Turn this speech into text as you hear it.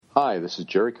Hi, this is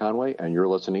Jerry Conway, and you're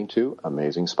listening to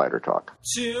Amazing Spider Talk.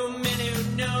 Two men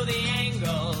who know the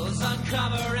angles,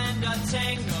 uncover and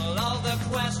untangle all the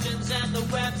questions and the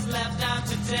webs left out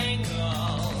to tangle.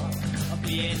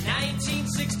 In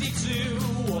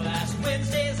 1962, last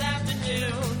Wednesday's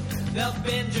afternoon, they'll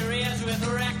bend your ears with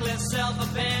reckless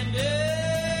self-abandon.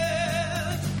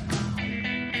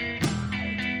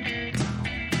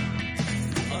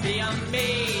 The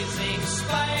Amazing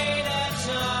Spider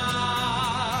Talk.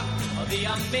 The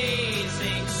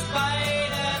Amazing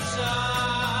Spider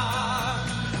Talk.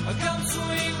 Come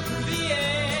swing through the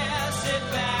air, sit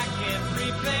back and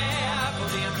prepare for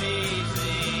the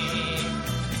Amazing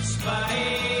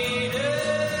Spider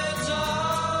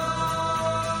Talk.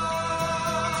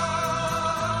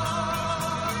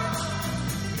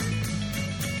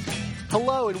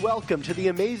 Hello and welcome to the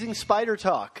Amazing Spider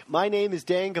Talk. My name is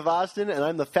Dan Gvozden, and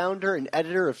I'm the founder and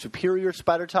editor of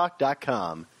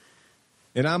SuperiorSpiderTalk.com.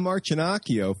 And I'm Mark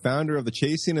Ginocchio, founder of the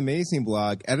Chasing Amazing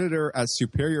blog, editor at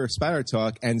Superior Spider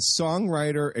Talk, and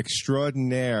songwriter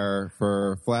extraordinaire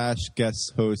for Flash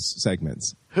guest host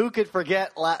segments. Who could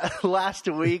forget last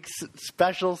week's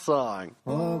special song?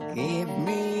 Oh, give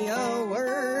me a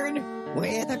word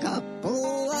with a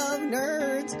couple of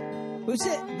nerds who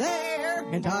sit there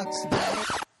and talk about.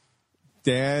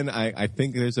 Dan, I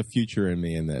think there's a future in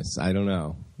me in this. I don't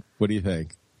know. What do you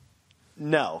think?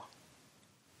 No.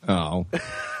 Oh.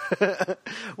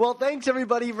 Well, thanks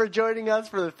everybody for joining us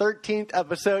for the 13th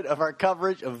episode of our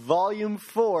coverage of Volume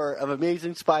 4 of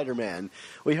Amazing Spider-Man.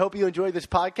 We hope you enjoy this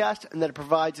podcast and that it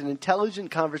provides an intelligent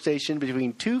conversation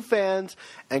between two fans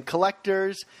and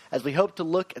collectors as we hope to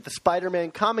look at the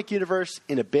Spider-Man comic universe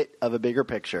in a bit of a bigger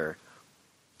picture.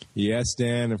 Yes,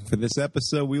 Dan. And for this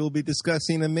episode, we will be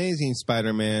discussing Amazing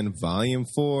Spider-Man Volume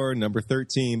 4, number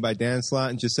 13 by Dan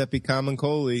Slott and Giuseppe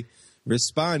Camuncoli,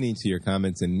 responding to your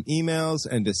comments and emails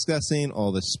and discussing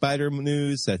all the Spider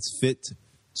news that's fit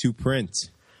to print.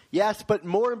 Yes, but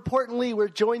more importantly, we're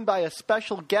joined by a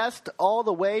special guest all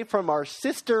the way from our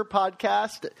sister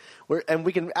podcast, and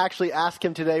we can actually ask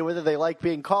him today whether they like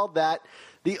being called that.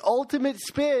 The Ultimate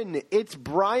Spin. It's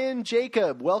Brian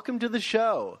Jacob. Welcome to the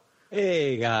show.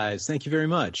 Hey, guys. Thank you very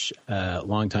much.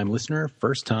 Long-time listener,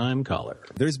 first-time caller.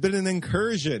 There's been an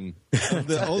incursion of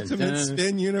the Ultimate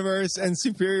Spin universe and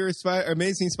Superior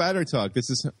Amazing Spider Talk.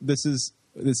 Does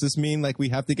this mean like we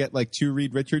have to get like two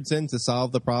Reed Richards in to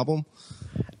solve the problem?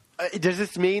 Does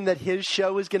this mean that his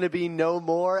show is going to be no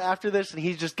more after this, and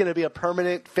he's just going to be a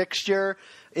permanent fixture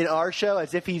in our show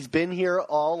as if he's been here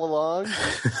all along?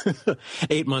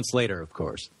 8 months later, of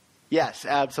course. Yes,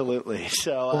 absolutely.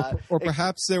 So, or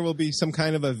perhaps there will be some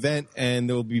kind of event and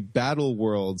there will be battle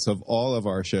worlds of all of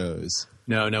our shows.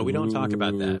 No, we don't talk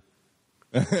about that.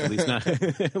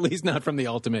 At least not from the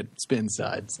Ultimate Spin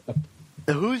side. So.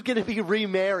 Who's going to be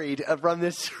remarried from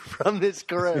this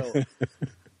crew?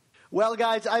 Well,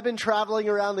 guys, I've been traveling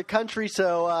around the country,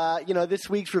 so, this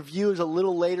week's review is a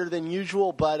little later than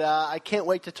usual, but I can't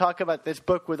wait to talk about this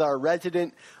book with our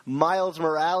resident Miles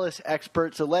Morales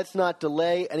expert, so let's not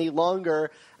delay any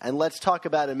longer, and let's talk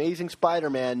about Amazing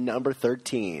Spider-Man number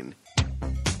 13.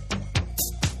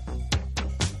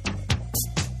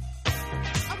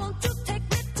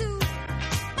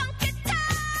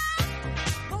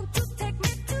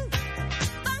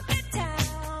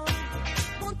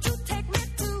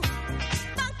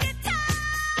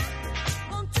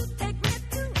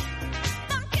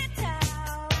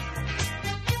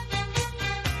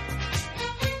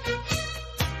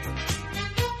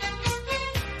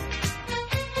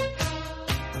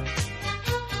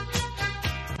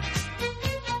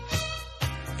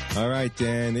 All right,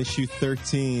 Dan, issue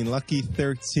 13, Lucky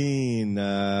 13.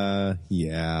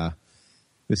 Yeah,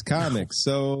 this comic.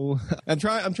 So I'm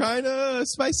trying to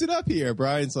spice it up here.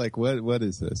 Brian's like, what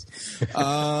is this?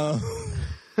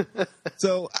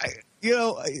 So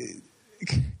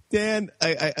Dan,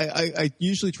 I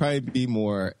usually try to be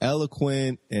more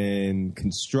eloquent and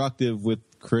constructive with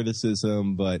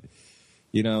criticism, but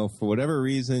for whatever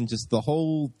reason, just the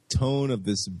whole tone of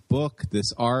this book,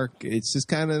 this arc, it's just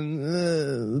kind of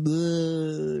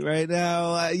right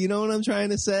now. You know what I'm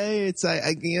trying to say? It's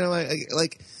I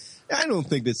don't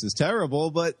think this is terrible,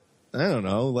 but I don't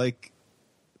know. Like,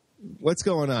 what's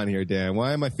going on here, Dan?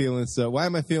 Why am I feeling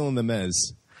the mez?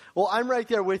 Well, I'm right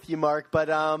there with you, Mark, but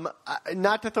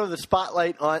not to throw the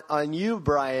spotlight on you,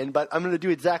 Brian, but I'm going to do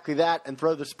exactly that and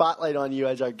throw the spotlight on you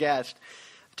as our guest.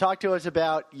 Talk to us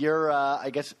about your, I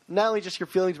guess, not only just your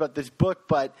feelings about this book,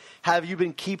 but have you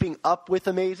been keeping up with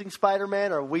Amazing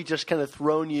Spider-Man, or have we just kind of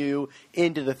thrown you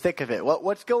into the thick of it?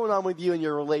 What's going on with you and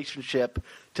your relationship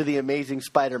to the Amazing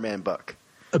Spider-Man book?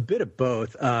 A bit of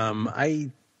both.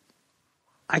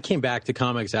 I came back to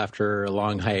comics after a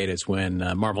long hiatus when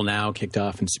Marvel Now kicked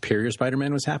off and Superior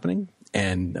Spider-Man was happening.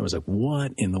 And I was like,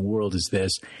 what in the world is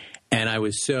this? And I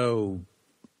was so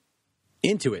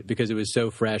into it because it was so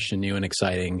fresh and new and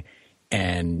exciting.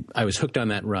 And I was hooked on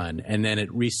that run. And then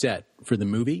it reset for the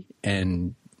movie.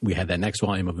 And we had that next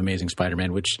volume of Amazing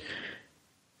Spider-Man, which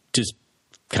just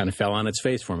kind of fell on its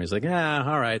face for me. It's like,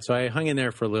 all right. So I hung in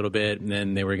there for a little bit. And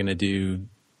then they were going to do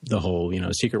the whole,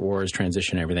 Secret Wars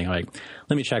transition and everything. I'm like,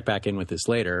 let me check back in with this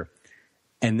later.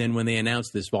 And then when they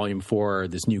announced this volume 4,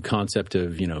 this new concept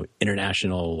of,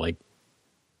 international, like,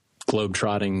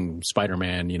 globe-trotting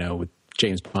Spider-Man, with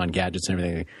James Bond gadgets and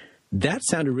everything, that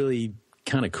sounded really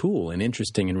kind of cool and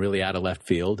interesting and really out of left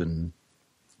field. And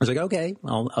I was like, okay,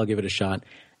 I'll give it a shot.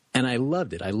 And I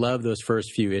loved it. I loved those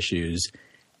first few issues.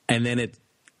 And then it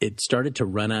started to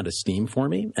run out of steam for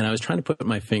me. And I was trying to put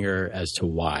my finger as to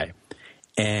why.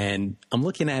 And I'm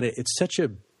looking at it. It's such a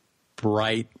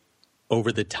bright,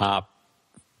 over-the-top,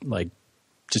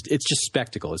 it's just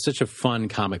spectacle. It's such a fun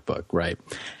comic book, right?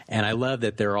 And I love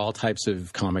that there are all types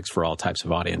of comics for all types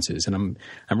of audiences. And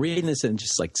I'm reading this and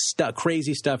just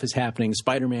crazy stuff is happening.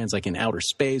 Spider-Man's in outer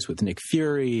space with Nick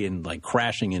Fury and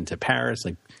crashing into Paris,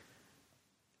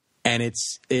 and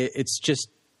it's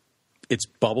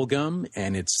bubblegum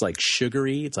and it's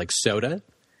sugary. It's like soda.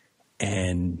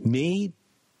 And me,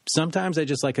 sometimes I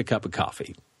just like a cup of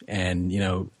coffee. And,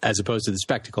 as opposed to the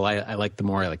spectacle, I like the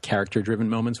more character-driven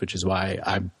moments, which is why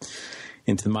I'm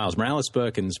into the Miles Morales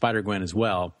book and Spider-Gwen as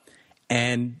well.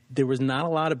 And there was not a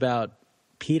lot about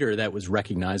Peter that was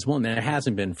recognizable, and there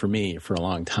hasn't been for me for a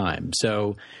long time.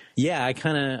 So, yeah, I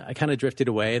kind of drifted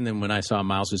away. And then when I saw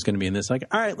Miles was going to be in this, all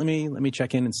right, let me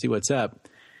check in and see what's up.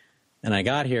 And I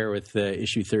got here with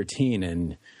issue 13,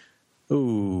 and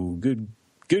ooh, good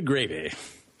gravy.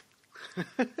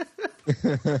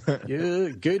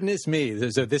 Goodness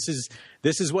me! So this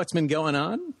is what's been going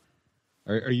on.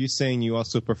 Are you saying you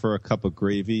also prefer a cup of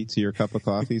gravy to your cup of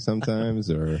coffee sometimes,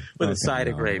 or with a side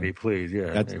of gravy, please?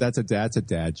 Yeah, that's a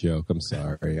dad joke. I'm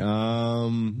sorry.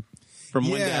 From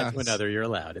one dad to another, you're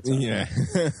allowed. It's yeah.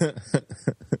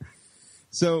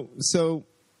 So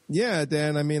yeah,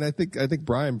 Dan. I mean, I think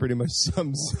Brian pretty much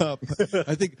sums up.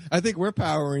 I think we're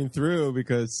powering through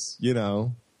because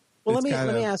Well, let me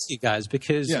ask you guys,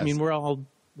 because yes. I mean we're all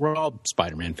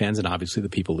Spider-Man fans, and obviously the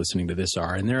people listening to this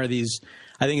are, and there are these.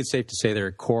 I think it's safe to say there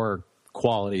are core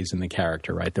qualities in the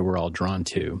character, right, that we're all drawn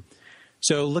to.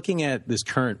 So, looking at this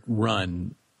current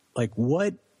run,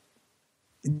 what's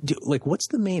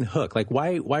the main hook?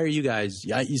 Why are you guys?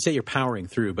 You say you're powering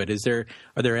through, but are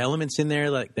there elements in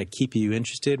there that keep you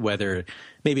interested? Whether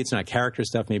maybe it's not character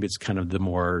stuff, maybe it's kind of the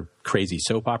more crazy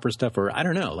soap opera stuff, or I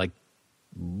don't know,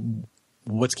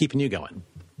 what's keeping you going?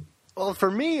 Well, for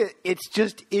me, it's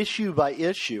just issue by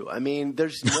issue. I mean,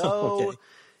 there's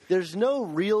no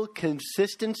real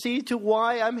consistency to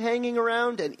why I'm hanging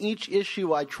around, and each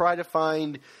issue I try to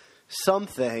find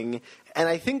something. And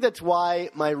I think that's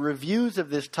why my reviews of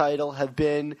this title have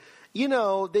been,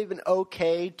 they've been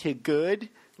okay to good,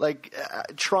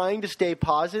 trying to stay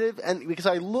positive, and because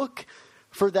I look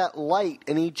for that light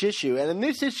in each issue. And in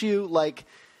this issue,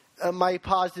 my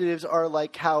positives are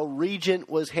how Regent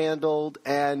was handled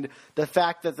and the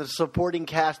fact that the supporting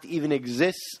cast even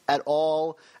exists at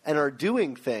all and are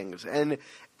doing things. And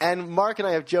Mark and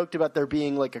I have joked about there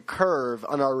being a curve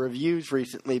on our reviews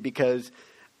recently because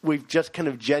we've just kind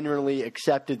of generally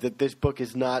accepted that this book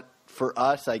is not for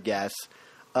us, I guess.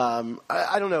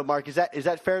 I don't know, Mark, is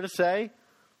that fair to say?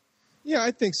 Yeah,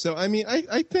 I think so. I mean,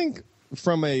 I think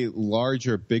from a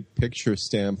larger big picture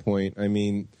standpoint, I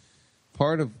mean,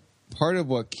 part of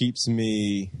what keeps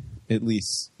me, at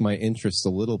least my interest, a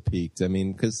little piqued. I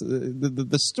mean, because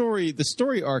the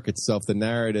story arc itself, the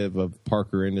narrative of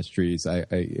Parker Industries. I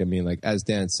mean, as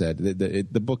Dan said,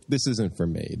 the book. This isn't for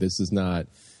me. This is not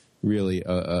really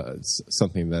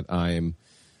something that I'm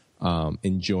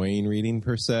enjoying reading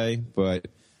per se. But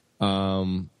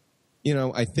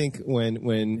I think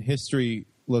when history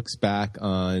looks back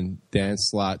on Dan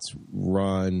Slott's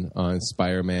run on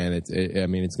Spider-Man, it's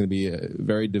going to be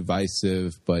very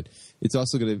divisive, but it's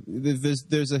also going to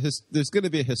there's going to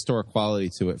be a historic quality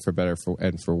to it, for better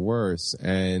and for worse.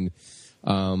 And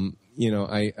I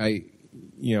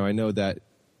know that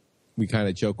we kind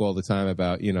of joke all the time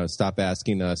about stop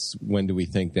asking us when do we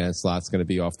think Dan Slott's going to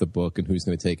be off the book and who's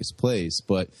going to take his place,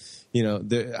 but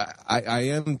I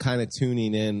am kind of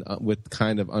tuning in with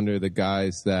kind of under the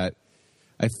guise that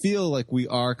I feel like we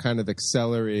are kind of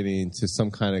accelerating to some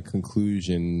kind of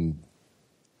conclusion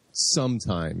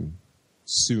sometime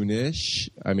soonish.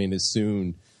 I mean, as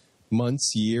soon,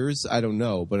 months, years, I don't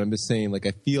know. But I'm just saying,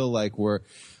 I feel like we're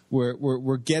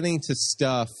we're getting to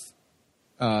stuff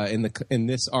in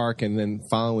this arc and then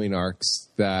following arcs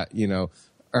that, you know,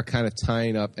 are kind of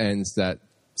tying up ends that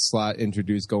Slott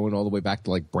introduced, going all the way back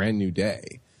to like Brand New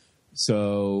Day.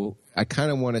 So I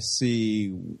kind of want to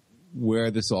see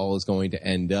where this all is going to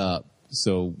end up.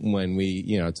 So when we,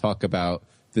 you know, talk about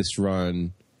this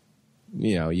run,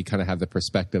 you know, you kind of have the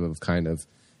perspective of kind of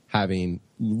having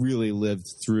really lived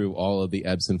through all of the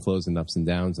ebbs and flows and ups and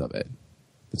downs of it.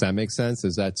 Does that make sense?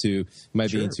 Is that am I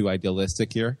being too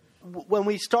idealistic here? When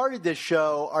we started this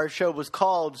show, our show was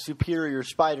called Superior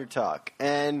Spider Talk.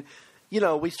 And, you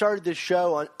know, we started this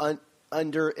show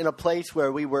in a place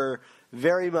where we were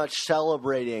very much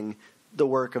celebrating the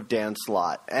work of Dan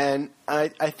Slott. And I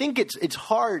think it's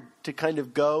hard to kind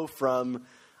of go from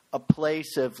a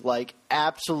place of, like,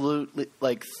 absolutely,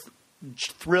 like,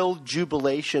 thrilled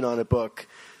jubilation on a book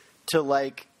to,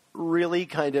 like, really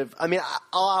kind of – I mean,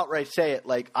 I'll outright say it,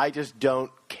 like, I just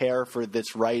don't care for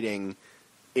this writing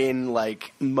in,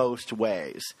 like, most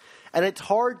ways. And it's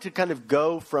hard to kind of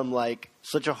go from, like,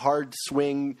 such a hard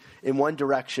swing in one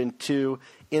direction to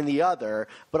in the other.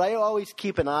 But I always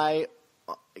keep an eye,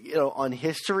 you know, on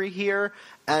history here.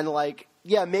 And, like,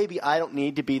 yeah, maybe I don't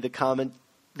need to be the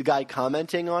guy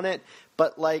commenting on it.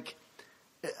 But, like,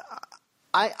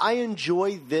 I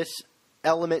enjoy this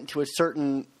element to a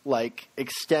certain, like,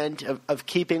 extent of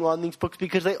keeping on these books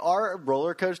because they are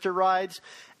roller coaster rides.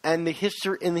 And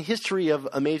in the history of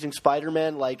Amazing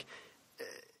Spider-Man, like,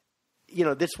 you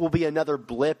know, this will be another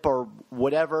blip or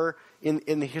whatever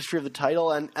in the history of the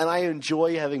title. And I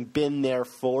enjoy having been there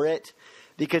for it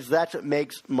because that's what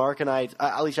makes Mark and I,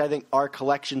 at least I think, our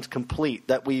collections complete,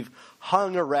 that we've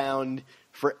hung around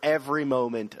for every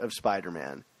moment of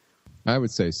Spider-Man. I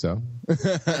would say so.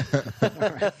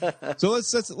 So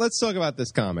let's talk about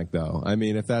this comic, though. I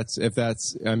mean, if that's,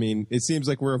 I mean, it seems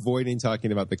like we're avoiding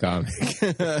talking about the comic.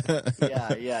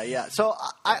 Yeah. So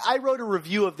I wrote a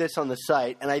review of this on the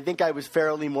site, and I think I was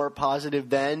fairly more positive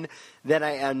then than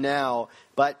I am now.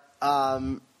 But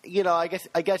you know, I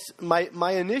guess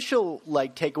my initial,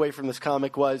 like, takeaway from this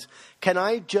comic was, can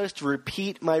I just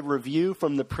repeat my review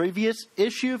from the previous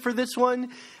issue for this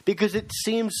one? Because it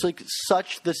seems like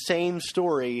such the same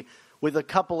story with a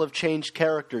couple of changed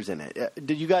characters in it.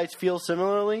 Did you guys feel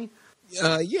similarly?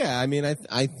 Yeah, I mean,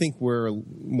 I think we're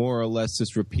more or less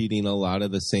just repeating a lot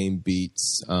of the same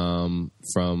beats from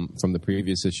the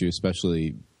previous issue,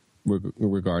 especially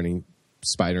regarding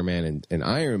Spider-Man and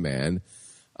Iron Man.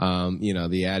 You know,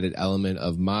 the added element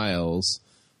of Miles.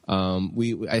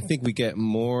 I think we get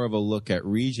more of a look at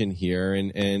Region here,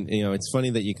 and you know, it's funny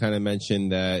that you kind of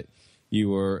mentioned that you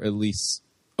were at least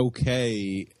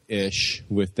okay-ish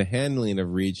with the handling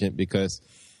of Regent because,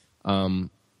 you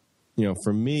know,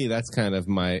 for me, that's kind of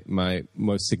my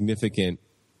most significant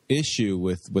issue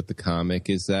with the comic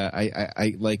is that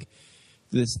I like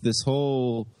this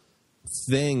whole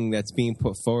thing that's being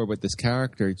put forward with this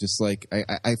character. Just like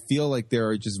I feel like there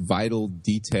are just vital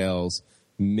details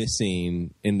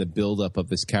missing in the buildup of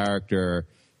this character,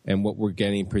 and what we're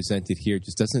getting presented here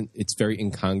just doesn't. It's very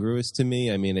incongruous to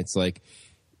me. I mean, it's like,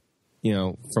 you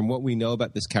know, from what we know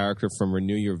about this character from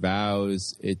Renew Your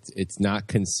Vows, it's not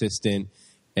consistent.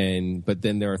 But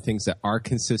then there are things that are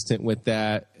consistent with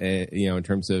that, you know, in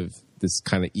terms of this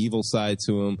kind of evil side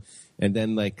to him. And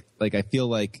then like I feel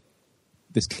like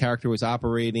this character was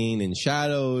operating in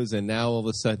shadows, and now all of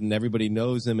a sudden everybody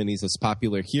knows him and he's this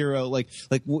popular hero. Like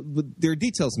there are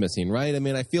details missing, right? I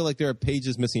mean, I feel like there are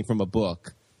pages missing from a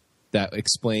book that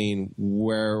explain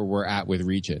where we're at with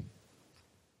Regent.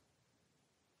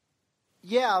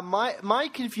 Yeah, my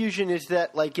confusion is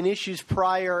that, like, in issues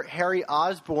prior, Harry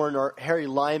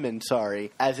Lyman,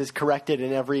 as is corrected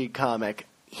in every comic,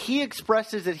 he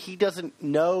expresses that he doesn't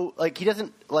know, like, he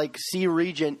doesn't, like, see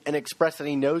Regent and express that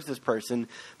he knows this person.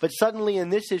 But suddenly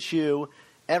in this issue,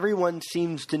 everyone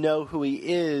seems to know who he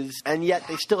is, and yet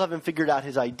they still haven't figured out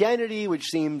his identity, which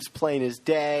seems plain as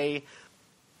day,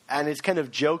 and is kind of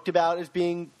joked about as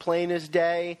being plain as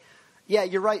day. Yeah,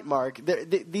 you're right, Mark.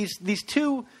 These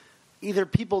two, either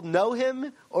people know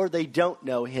him or they don't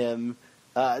know him.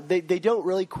 They don't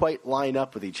really quite line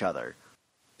up with each other.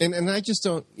 And I just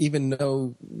don't even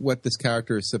know what this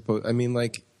character is supposed... I mean,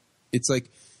 like, it's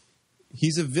like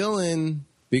he's a villain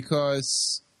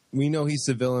because we know he's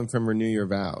the villain from Renew Your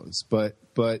Vows. But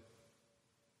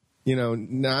you know,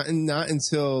 not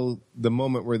until the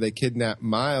moment where they kidnap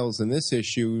Miles in this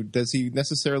issue does he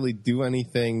necessarily do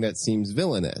anything that seems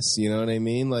villainous. You know what I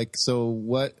mean? Like, so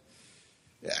what...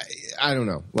 I don't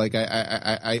know. Like,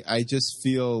 I just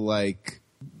feel like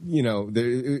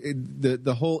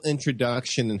the whole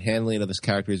introduction and handling of this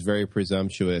character is very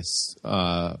presumptuous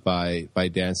by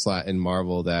Dan Slott and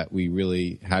Marvel, that we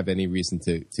really have any reason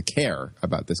to care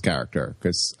about this character,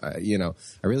 because I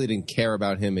really didn't care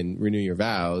about him in Renew Your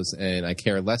Vows, and I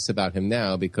care less about him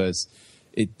now because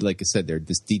like I said,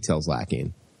 this detail's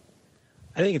lacking.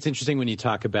 I think it's interesting when you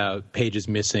talk about pages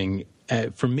missing.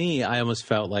 For me, I almost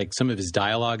felt like some of his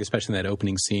dialogue, especially in that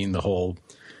opening scene, the whole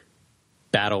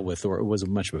battle with, or it wasn't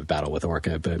much of a battle with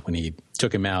Orca, but when he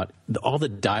took him out, all the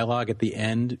dialogue at the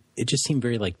end, it just seemed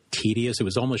very like tedious. It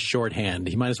was almost shorthand.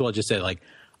 He might as well just say like,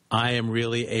 I am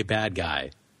really a bad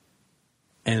guy.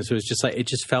 And so it's just like, it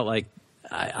just felt like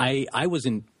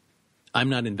I'm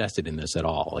not invested in this at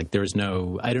all. Like there's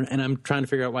no, and I'm trying to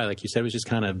figure out why. Like you said, it was just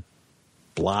kind of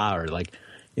blah, or like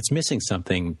it's missing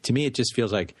something. To me, it just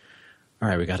feels like, all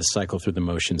right, we got to cycle through the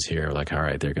motions here. Like, all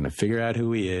right, they're going to figure out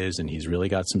who he is, and he's really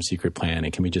got some secret plan.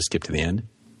 And can we just skip to the end?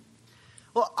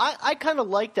 Well, I kind of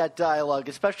like that dialogue,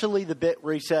 especially the bit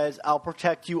where he says, I'll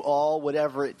protect you all,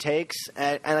 whatever it takes.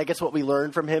 And I guess what we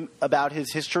learned from him about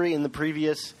his history in the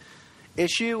previous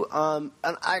issue. And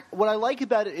what I like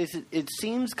about it is it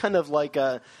seems kind of like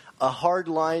a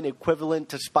hard-line equivalent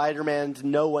to Spider-Man's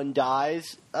No One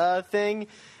Dies thing.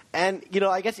 And,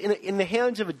 I guess in the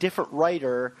hands of a different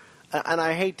writer, and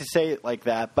I hate to say it like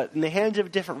that, but in the hands of a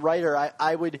different writer,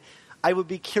 I would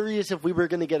be curious if we were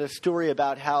going to get a story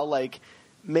about how, like,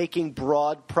 making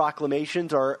broad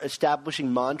proclamations or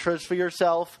establishing mantras for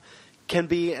yourself can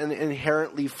be an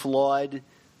inherently flawed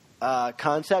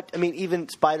concept. I mean, even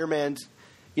Spider-Man's,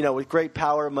 with great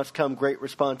power must come great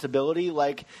responsibility.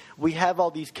 Like, we have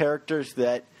all these characters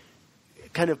that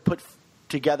kind of put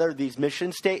together these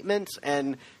mission statements,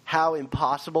 and how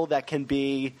impossible that can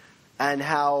be, and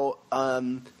how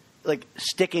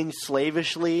sticking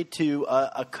slavishly to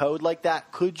a code like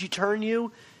that could turn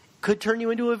you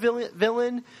into a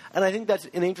villain. And I think that's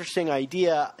an interesting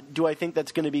idea. Do I think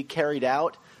that's going to be carried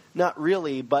out? Not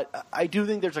really, but I do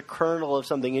think there's a kernel of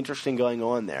something interesting going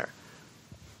on there.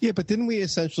 Yeah, but didn't we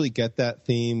essentially get that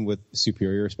theme with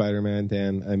Superior Spider-Man,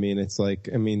 Dan? I mean, it's like,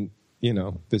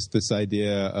 this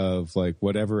idea of like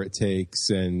whatever it takes,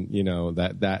 and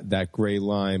that gray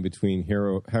line between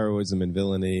heroism and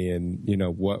villainy, and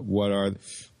what are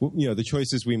the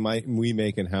choices we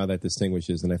make and how that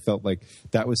distinguishes. And I felt like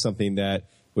that was something that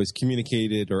was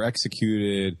communicated or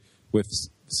executed with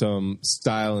some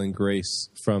style and grace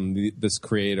from this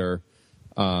creator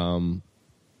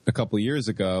a couple of years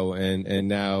ago, and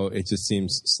now it just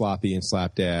seems sloppy and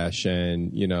slapdash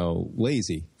and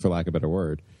lazy, for lack of a better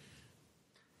word.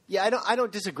 Yeah, I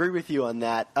don't disagree with you on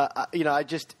that. I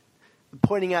just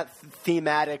pointing out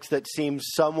thematics that seem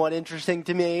somewhat interesting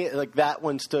to me. Like that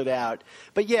one stood out.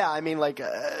 But yeah, I mean, like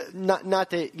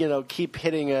not to keep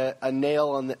hitting a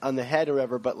nail on the head or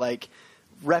whatever, but like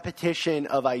repetition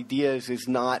of ideas is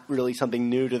not really something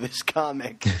new to this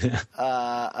comic.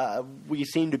 We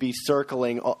seem to be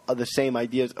circling the same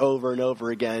ideas over and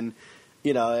over again.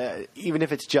 Even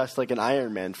if it's just like an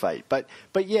Iron Man fight. But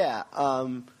yeah.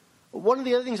 One of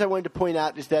the other things I wanted to point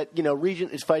out is that,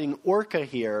 Regent is fighting Orca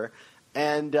here,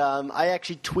 and I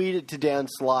actually tweeted to Dan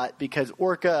Slott, because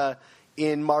Orca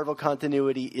in Marvel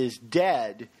continuity is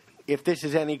dead. If this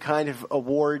is any kind of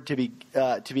award to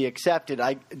be accepted,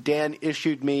 Dan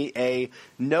issued me a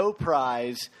no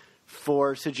prize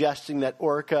for suggesting that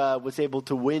Orca was able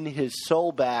to win his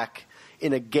soul back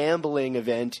in a gambling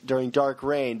event during Dark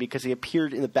Reign, because he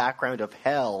appeared in the background of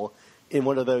Hell in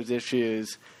one of those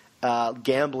issues.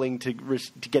 Gambling to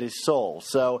get his soul.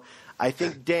 So I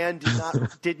think Dan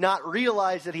did not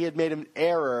realize that he had made an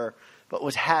error, but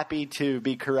was happy to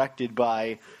be corrected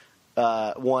by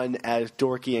one as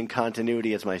dorky in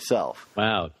continuity as myself.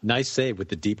 Wow, nice save with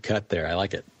the deep cut there. I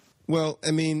like it. Well, I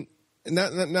mean,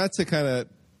 not to kind of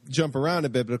jump around a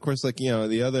bit, but of course, like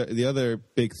the other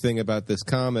big thing about this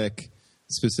comic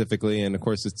specifically, and of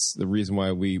course it's the reason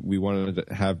why we wanted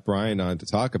to have Brian on to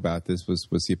talk about this, was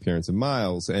the appearance of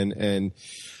Miles. And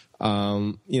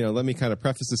let me kind of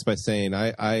preface this by saying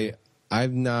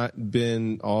I've not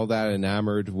been all that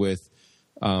enamored with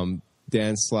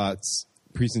Dan Slott's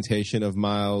presentation of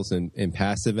Miles in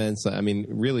past events. I mean,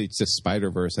 really just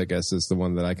Spider-Verse, I guess, is the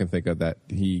one that I can think of that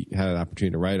he had an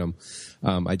opportunity to write him.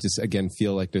 I just, again,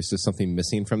 feel like there's just something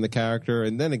missing from the character.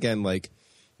 And then again, like,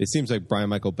 it seems like Brian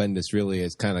Michael Bendis really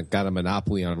has kind of got a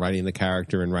monopoly on writing the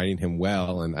character and writing him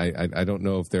well. And I don't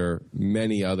know if there are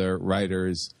many other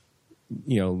writers,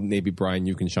 maybe Brian,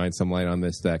 you can shine some light on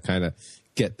this, that kind of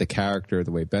get the character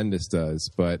the way Bendis does.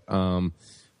 But when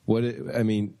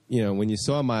you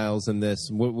saw Miles in this,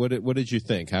 what did you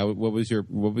think? What was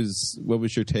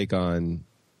your take on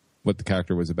what the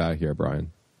character was about here,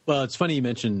 Brian. Well, it's funny you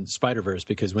mentioned Spider-Verse,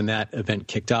 because when that event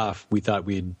kicked off, we thought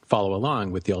we'd follow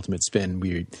along with the Ultimate Spin.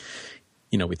 We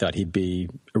thought he'd be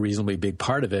a reasonably big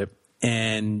part of it.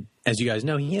 And as you guys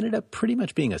know, he ended up pretty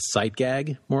much being a sight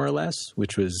gag, more or less,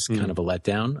 which was kind of a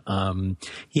letdown.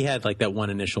 He had like that one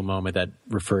initial moment that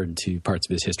referred to parts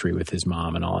of his history with his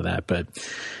mom and all of that. But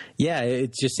yeah,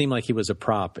 it just seemed like he was a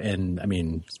prop. And I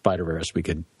mean, Spider-Verse,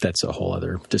 that's a whole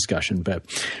other discussion. But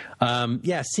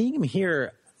yeah, seeing him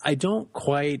here, I don't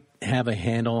quite have a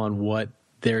handle on what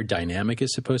their dynamic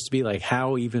is supposed to be. Like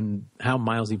how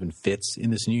Miles even fits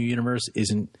in this new universe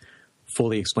isn't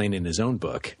fully explained in his own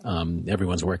book.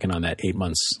 Everyone's working on that 8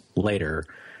 months later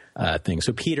thing.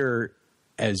 So Peter,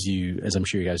 as I'm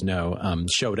sure you guys know,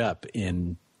 showed up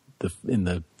in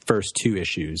the first 2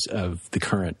 issues of the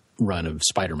current run of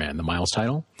Spider-Man, the Miles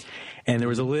title. And there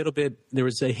was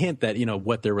a hint that,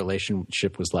 what their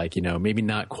relationship was like, maybe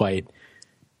not quite,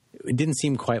 it didn't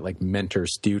seem quite like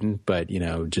mentor-student, but,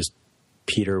 just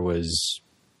Peter was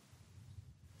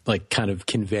like kind of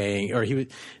conveying,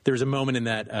 there was a moment in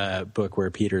that book where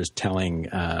Peter's telling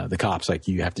the cops, like,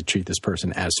 you have to treat this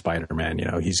person as Spider-Man.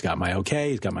 He's got my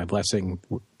okay, he's got my blessing,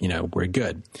 we're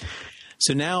good.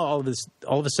 So now all of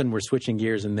a sudden we're switching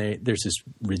gears, and there's this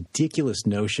ridiculous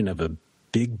notion of a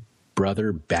Big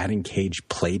Brother batting cage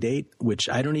play date, which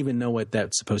I don't even know what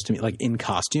that's supposed to mean. Like in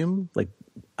costume, like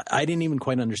I didn't even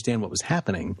quite understand what was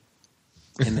happening.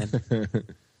 And then,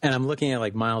 and I'm looking at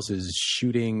like Miles's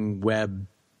shooting web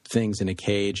things in a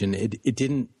cage, and it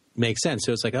didn't make sense.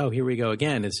 So it's like, oh, here we go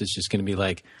again. This is just going to be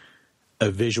like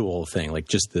a visual thing, like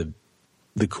just the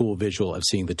cool visual of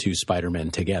seeing the 2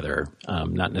 Spider-Men together,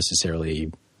 not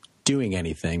necessarily doing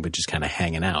anything, but just kind of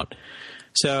hanging out.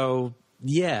 So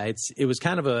yeah, it was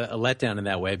kind of a letdown in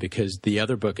that way, because the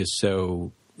other book is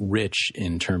so rich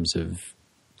in terms of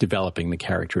developing the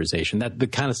characterization, that the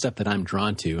kind of stuff that I'm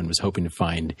drawn to and was hoping to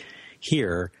find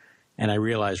here. And I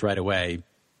realized right away,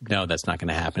 no, that's not going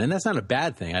to happen. And that's not a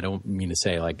bad thing. I don't mean to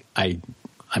say like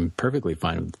I'm perfectly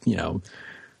fine with,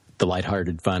 the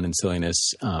lighthearted fun and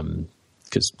silliness,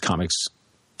 because comics,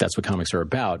 that's what comics are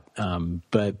about.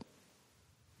 But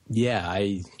yeah,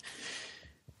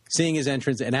 seeing his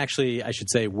entrance, and actually I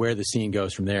should say where the scene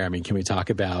goes from there. I mean, can we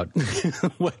talk about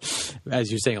what,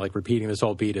 as you're saying, like repeating this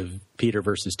whole beat of Peter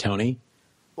versus Tony?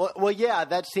 Well, yeah,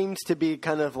 that seems to be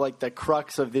kind of like the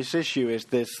crux of this issue, is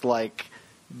this like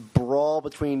brawl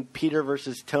between Peter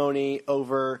versus Tony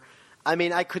over, I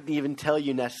mean, I couldn't even tell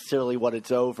you necessarily what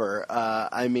it's over.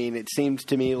 I mean, it seems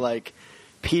to me like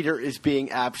Peter is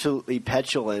being absolutely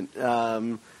petulant.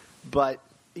 But,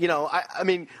 I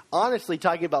mean, honestly,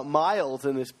 talking about Miles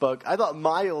in this book, I thought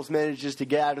Miles manages to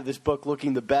get out of this book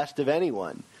looking the best of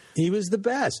anyone. He was the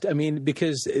best. I mean,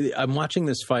 because I'm watching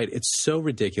this fight, it's so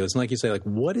ridiculous. And like you say, like,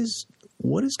 what is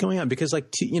going on? Because like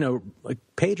a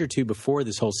page or 2 before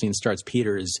this whole scene starts,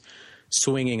 Peter is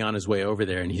swinging on his way over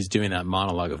there, and he's doing that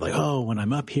monologue of like, oh, when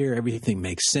I'm up here, everything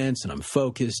makes sense, and I'm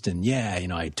focused, and yeah,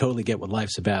 I totally get what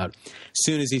life's about. As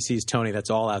soon as he sees Tony, that's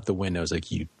all out the window. It's like,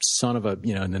 you son of a,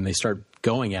 and then they start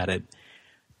going at it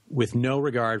with no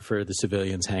regard for the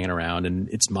civilians hanging around. And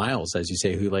it's Miles, as you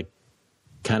say, who like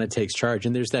kind of takes charge.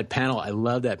 And there's that panel. I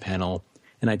love that panel.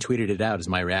 And I tweeted it out as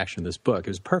my reaction to this book. It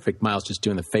was perfect. Miles just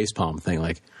doing the facepalm thing,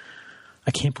 like,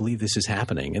 I can't believe this is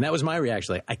happening. And that was my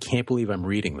reaction. Like, I can't believe I'm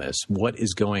reading this. What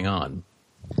is going on?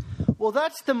 Well,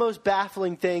 that's the most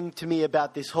baffling thing to me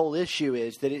about this whole issue,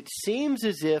 is that it seems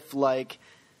as if, like,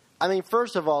 I mean,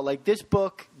 first of all, like, this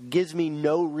book gives me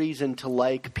no reason to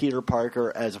like Peter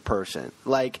Parker as a person.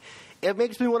 Like, it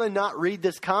makes me want to not read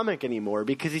this comic anymore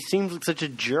because he seems like such a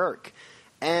jerk.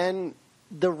 And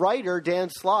the writer, Dan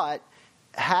Slott,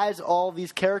 has all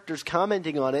these characters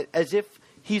commenting on it as if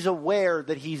he's aware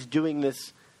that he's doing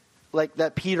this, like,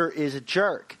 that Peter is a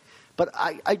jerk. But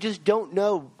I just don't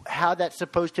know how that's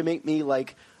supposed to make me,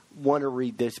 like, want to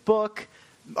read this book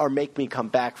or make me come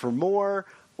back for more,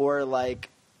 or, like,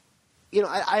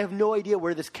 I have no idea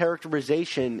where this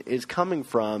characterization is coming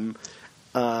from.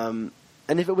 And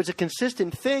if it was a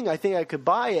consistent thing, I think I could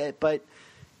buy it, but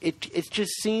it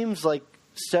just seems like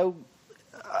so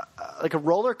like a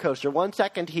roller coaster. One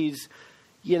second he's,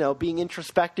 being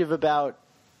introspective about,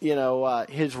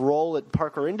 his role at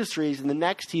Parker Industries, and the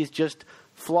next he's just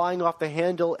flying off the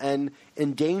handle and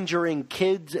endangering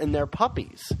kids and their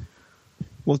puppies.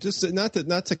 Well, just not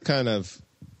to kind of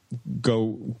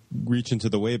go reach into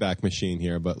the Wayback Machine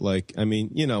here, but like, I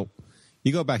mean,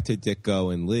 you go back to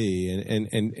Ditko and Lee,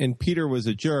 and Peter was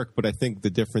a jerk, but I think the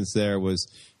difference there was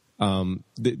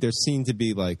there seemed to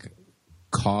be like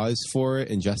cause for it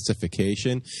and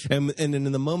justification, and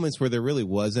in the moments where there really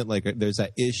wasn't, like there's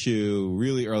that issue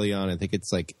really early on, I think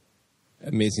it's like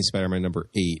Amazing Spider-Man number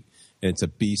 8, and it's a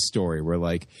B story where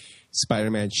like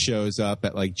Spider-Man shows up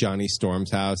at like Johnny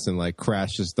Storm's house and like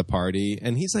crashes the party,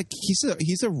 and he's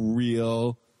a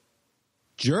real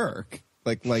jerk,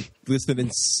 like this an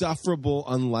insufferable,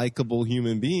 unlikable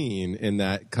human being in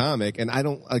that comic, and I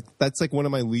don't like that's like one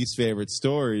of my least favorite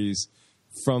stories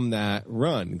from that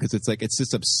run because it's like it's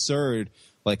just absurd,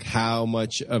 like how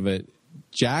much of a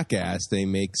jackass they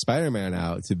make Spider-Man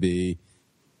out to be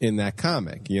in that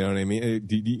comic. You know what I mean?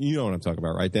 You know what I'm talking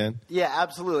about, right, Dan? Yeah,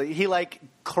 absolutely. He like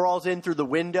crawls in through the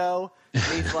window. And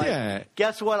he's like, Yeah.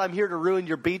 "Guess what? I'm here to ruin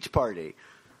your beach party."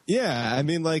 Yeah, I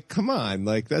mean, like, come on,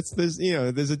 like there's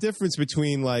a difference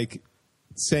between like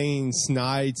saying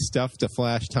snide stuff to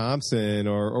Flash Thompson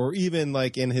or even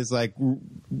like in his like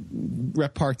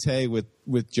repartee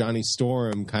with Johnny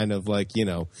Storm, kind of like, you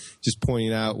know, just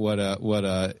pointing out what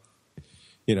a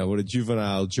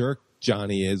juvenile jerk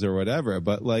Johnny is or whatever.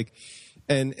 But like,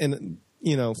 and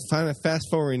you know, fast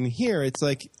forwarding here, it's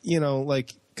like, you know,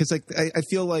 like, because like I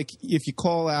feel like if you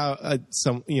call out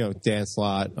some, you know, Dan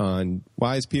Slott on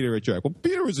why is Peter a jerk? Well,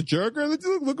 Peter was a jerk.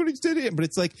 Look what he did. But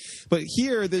it's like, but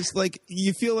here there's like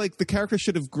you feel like the character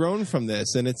should have grown from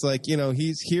this, and it's like, you know, he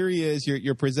is.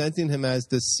 You're presenting him as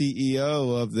the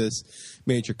CEO of this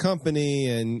major company,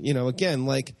 and you know, again,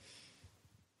 like,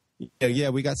 yeah,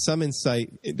 we got some insight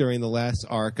during the last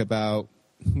arc about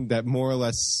that more or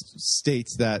less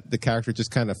states that the character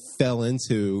just kind of fell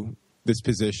into this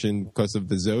position because of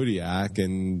the Zodiac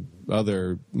and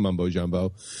other mumbo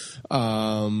jumbo.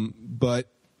 But,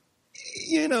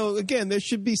 you know, again, there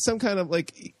should be some kind of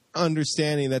like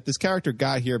understanding that this character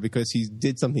got here because he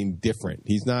did something different.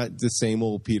 He's not the same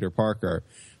old Peter Parker.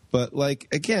 But like,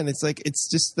 again, it's like, it's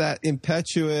just that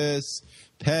impetuous,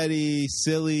 petty,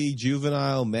 silly,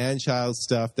 juvenile, man-child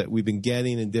stuff that we've been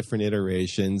getting in different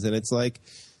iterations. And it's like,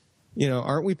 you know,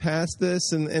 aren't we past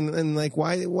this? And like,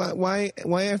 why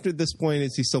after this point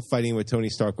is he still fighting with Tony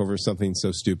Stark over something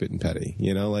so stupid and petty?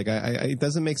 You know, like it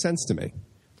doesn't make sense to me.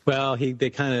 Well, they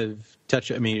kind of touch.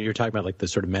 I mean, you're talking about like the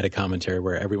sort of meta commentary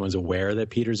where everyone's aware that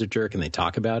Peter's a jerk and they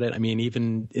talk about it. I mean,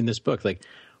 even in this book, like,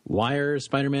 why are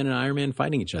Spider-Man and Iron Man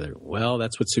fighting each other? Well,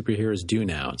 that's what superheroes do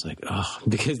now. It's like, oh,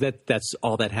 because that's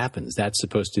all that happens. That's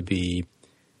supposed to be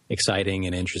exciting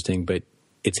and interesting, but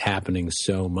it's happening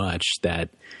so much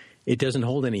that it doesn't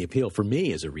hold any appeal for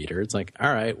me as a reader. It's like,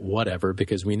 all right, whatever,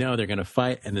 because we know they're going to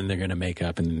fight and then they're going to make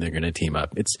up and then they're going to team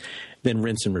up. It's then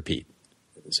rinse and repeat.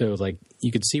 So like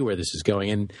you could see where this is going.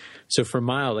 And so for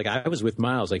Miles, like I was with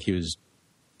Miles, like he was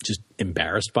just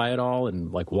embarrassed by it all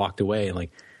and like walked away and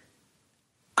like,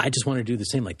 I just want to do the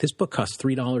same. Like this book costs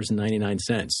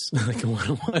 $3.99. Like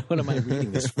what am I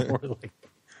reading this for?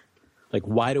 Like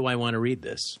why do I want to read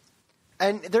this?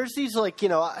 And there's these like, you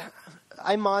know,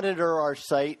 I monitor our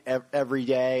site every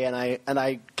day, and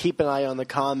I keep an eye on the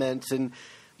comments. And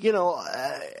you know,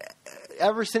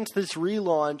 ever since this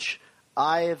relaunch,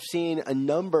 I have seen a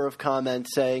number of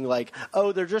comments saying like,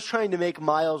 "Oh, they're just trying to make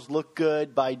Miles look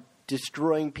good by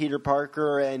destroying Peter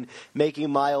Parker and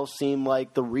making Miles seem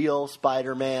like the real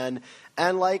Spider-Man."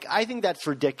 And like, I think that's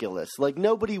ridiculous. Like,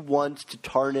 nobody wants to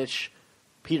tarnish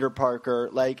Peter Parker.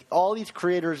 Like, all these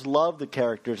creators love the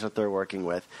characters that they're working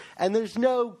with. And there's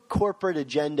no corporate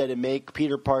agenda to make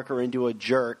Peter Parker into a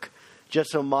jerk just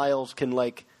so Miles can,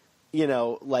 like, you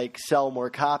know, like, sell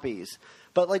more copies.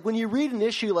 But, like, when you read an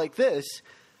issue like this,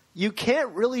 you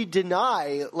can't really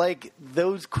deny, like,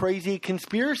 those crazy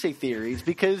conspiracy theories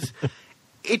because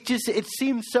it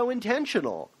seems so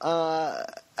intentional. And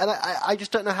I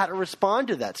just don't know how to respond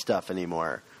to that stuff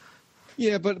anymore.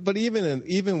 Yeah, but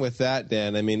even with that,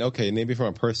 Dan, I mean, okay, maybe from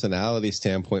a personality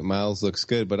standpoint, Miles looks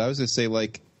good, but I was going to say,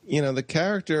 like, you know, the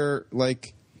character,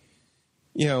 like,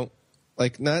 you know,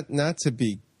 like not to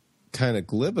be kind of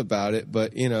glib about it,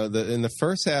 but you know, in the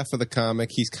first half of the comic,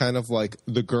 he's kind of like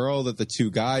the girl that the two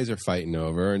guys are fighting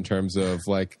over in terms of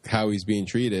like how he's being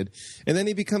treated, and then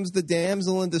he becomes the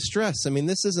damsel in distress. I mean,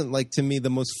 this isn't like to me the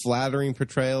most flattering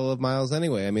portrayal of Miles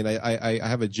anyway. I mean, I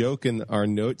have a joke in our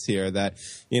notes here that,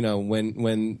 you know,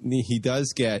 when he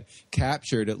does get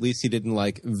captured, at least he didn't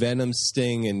like venom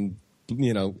sting and,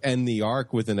 you know, end the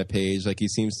arc within a page like he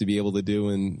seems to be able to do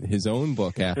in his own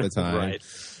book half the time. Right.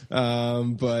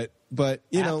 But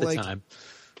you half know, the like, time.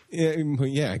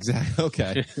 yeah, exactly.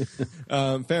 Okay,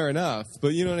 fair enough.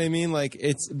 But you know what I mean? Like,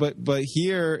 but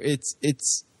here it's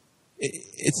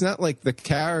not like the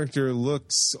character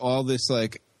looks all this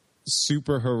like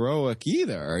super heroic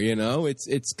either. You know,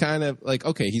 it's kind of like,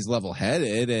 okay, he's level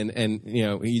headed and you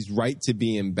know, he's right to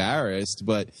be embarrassed,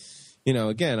 but you know,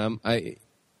 again,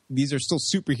 these are still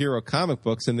superhero comic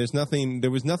books, and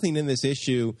there was nothing in this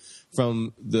issue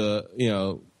from the, you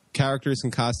know, characters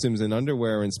in costumes and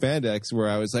underwear and spandex where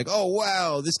I was like, oh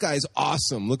wow, this guy's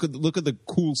awesome. Look at the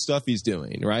cool stuff he's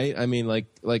doing, right? I mean, like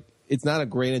it's not a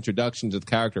great introduction to the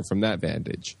character from that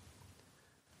vantage.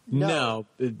 No,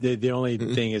 the only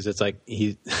thing is it's like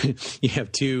you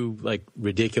have two like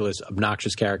ridiculous,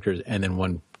 obnoxious characters, and then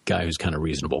one guy who's kind of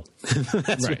reasonable.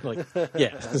 That's right. Like,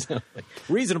 yeah, like,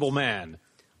 reasonable man.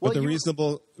 But the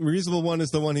reasonable one is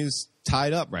the one who's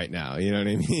tied up right now. You know what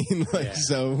I mean? Like, Yeah.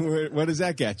 So what does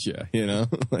that get you? You know,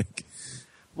 like.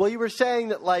 Well, you were saying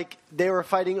that like they were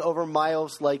fighting over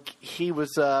Miles, like he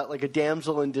was like a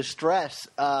damsel in distress.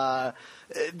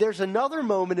 There's another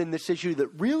moment in this issue that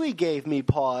really gave me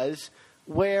pause,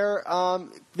 where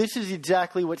this is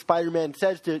exactly what Spider-Man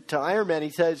says to Iron Man.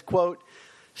 He says, "quote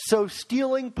So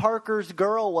stealing Parker's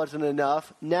girl wasn't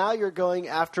enough. Now you're going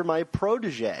after my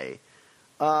protege."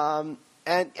 And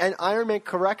Iron Man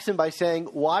corrects him by saying,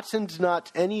 Watson's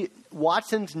not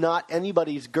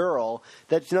anybody's girl.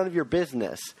 That's none of your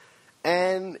business.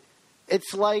 And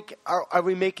it's like, are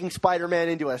we making Spider-Man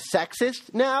into a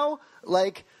sexist now?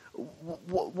 Like,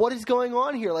 what is going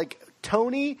on here? Like,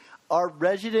 Tony, our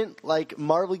resident, like,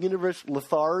 Marvel Universe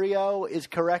Lothario, is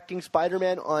correcting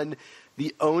Spider-Man on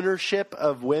the ownership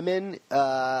of women.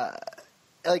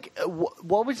 Like,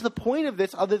 what was the point of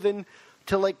this other than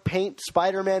to, like, paint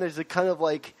Spider-Man as a kind of,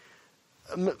 like,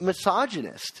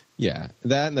 misogynist? Yeah,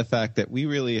 that and the fact that we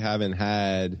really haven't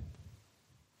had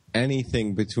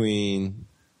anything between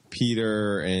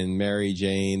Peter and Mary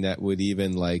Jane that would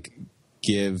even, like,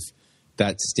 give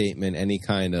that statement any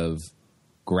kind of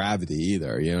gravity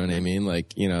either. You know what I mean?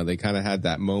 Like, you know, they kind of had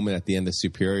that moment at the end of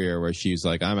Superior where she's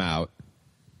like, I'm out.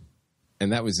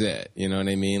 And that was it. You know what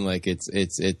I mean? Like, it's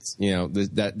you know,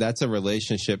 that's a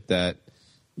relationship that,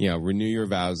 you know, renew your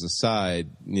vows aside,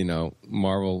 you know,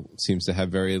 Marvel seems to have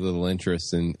very little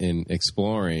interest in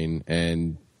exploring.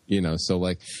 And, you know, so,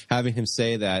 like, having him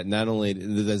say that, not only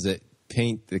does it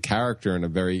paint the character in a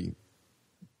very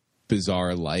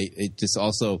bizarre light, it just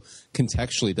also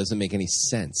contextually doesn't make any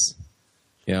sense.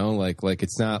 You know, like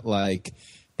it's not like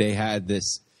they had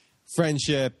this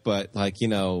friendship, but, like, you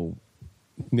know,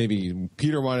 maybe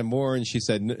Peter wanted more and she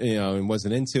said, you know, and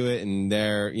wasn't into it. And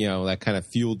there, you know, that kind of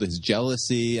fueled his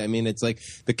jealousy. I mean, it's like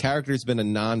the character's been a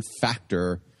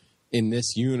non-factor in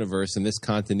this universe, in this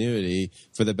continuity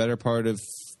for the better part of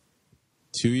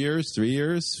 2 years, 3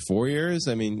 years, 4 years.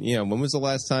 I mean, you know, when was the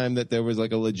last time that there was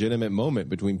like a legitimate moment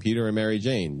between Peter and Mary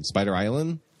Jane? Spider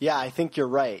Island? Yeah, I think you're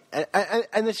right.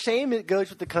 And the same it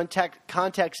goes with the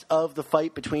context of the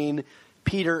fight between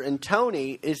Peter and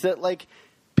Tony is that, like,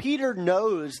 Peter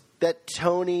knows that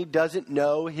Tony doesn't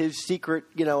know his secret,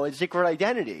 you know, his secret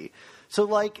identity. So,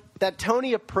 like, that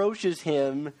Tony approaches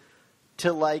him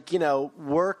to, like, you know,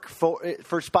 work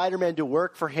for Spider-Man to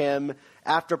work for him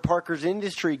after Parker's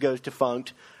Industry goes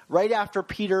defunct, right after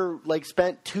Peter, like,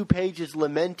 spent 2 pages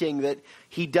lamenting that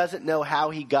he doesn't know how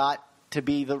he got to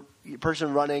be the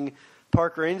person running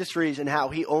Parker Industries and how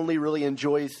he only really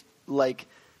enjoys, like,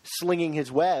 slinging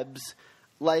his webs.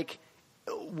 Like,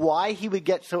 why he would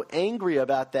get so angry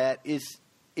about that is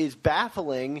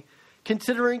baffling,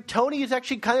 considering Tony is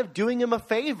actually kind of doing him a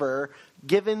favor,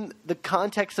 given the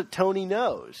context that Tony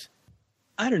knows.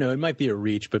 I don't know. It might be a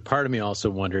reach, but part of me also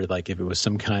wondered, like, if it was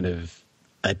some kind of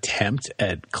attempt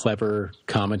at clever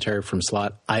commentary from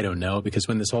Slott. I don't know, because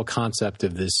when this whole concept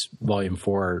of this Volume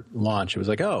 4 launched, it was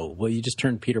like, oh, well, you just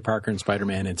turned Peter Parker and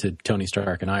Spider-Man into Tony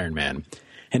Stark and Iron Man.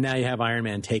 And now you have Iron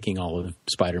Man taking all of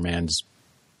Spider-Man's,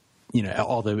 you know,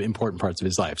 all the important parts of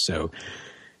his life. So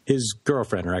his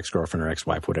girlfriend or ex-girlfriend or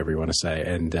ex-wife, whatever you want to say,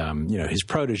 and, you know, his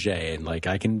protege, and, like,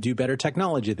 I can do better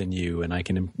technology than you, and I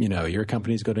can, you know, your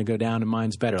company's going to go down and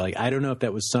mine's better. Like, I don't know if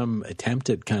that was some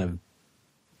attempt at kind of...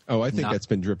 Oh, I think that's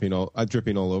been dripping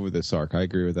all over this arc. I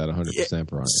agree with that 100%,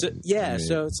 Brian. So,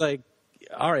 so it's like,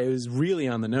 all right, it was really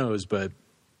on the nose, but...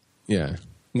 Yeah.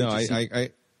 No,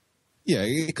 yeah,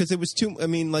 because it was too... I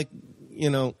mean, like, you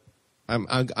know,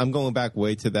 I'm going back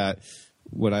way to that,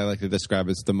 what I like to describe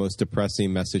as the most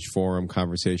depressing message forum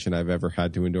conversation I've ever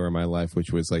had to endure in my life,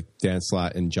 which was like Dan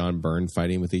Slott and John Byrne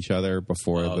fighting with each other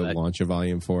before the launch of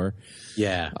Volume 4.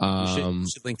 Yeah, you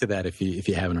should link to that if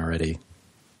you haven't already.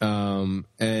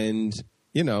 And,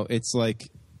 you know, it's like,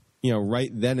 you know, right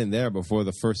then and there before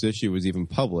the first issue was even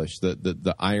published,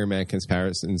 the Iron Man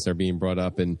comparisons are being brought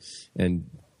up, and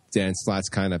Dan Slott's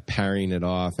kind of parrying it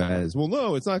off as, well,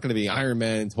 no, it's not going to be Iron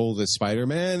Man told as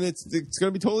Spider-Man. It's going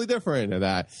to be totally different than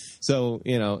that. So,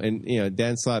 you know, and, you know,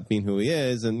 Dan Slott being who he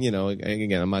is, and, you know,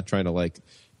 again, I'm not trying to, like,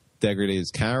 degrade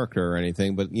his character or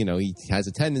anything, but, you know, he has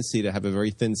a tendency to have a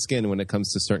very thin skin when it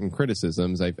comes to certain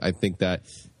criticisms. I think that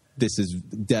this is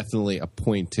definitely a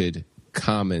pointed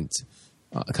comment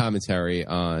commentary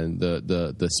on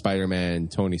the Spider-Man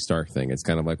Tony Stark thing. It's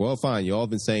kind of like, well, fine, you all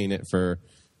been saying it for,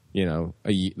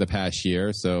 the past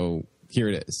year, so here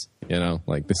it is.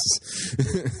 Like this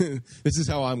is this is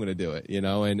how I'm going to do it.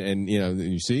 And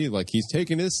you see, like he's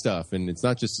taking his stuff, and it's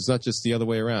not just the other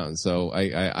way around. So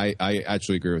I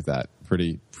actually agree with that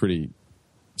pretty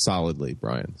solidly,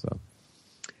 Brian. So.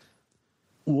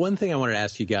 One thing I wanted to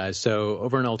ask you guys. So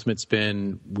over in Ultimate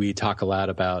Spin, we talk a lot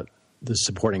about the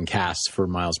supporting casts for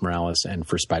Miles Morales and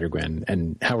for Spider-Gwen,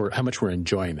 and how much we're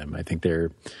enjoying them. I think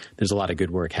there's a lot of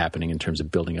good work happening in terms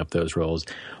of building up those roles.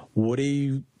 How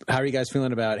are you guys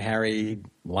feeling about Harry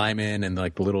Lyman and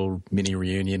like the little mini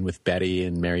reunion with Betty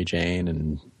and Mary Jane?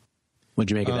 And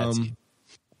what'd you make of that scene?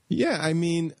 Yeah, I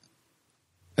mean,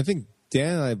 I think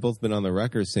Dan and I have both been on the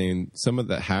record saying some of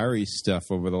the Harry stuff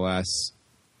over the last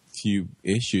few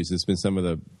issues has been some of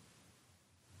the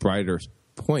brighter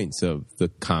points of the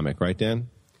comic, right, Dan?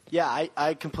 Yeah,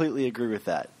 I completely agree with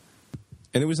that.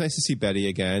 And it was nice to see Betty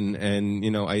again. And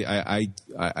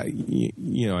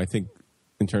I think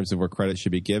in terms of where credit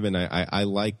should be given, I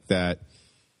like that.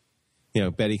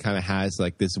 Betty kind of has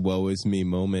like this "woe is me"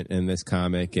 moment in this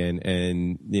comic,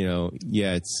 and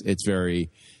it's very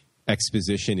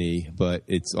exposition-y, but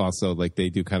it's also like they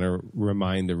do kind of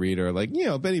remind the reader, like,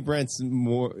 Betty Brant's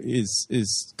more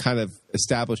is kind of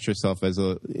established herself as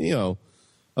a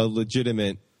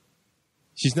legitimate.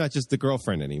 She's not just the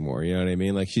girlfriend anymore. You know what I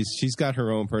mean? Like she's got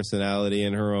her own personality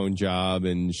and her own job,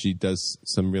 and she does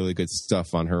some really good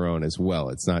stuff on her own as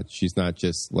well. She's not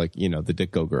just like, the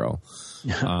Ditko girl.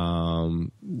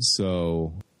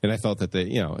 So, and I felt that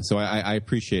so I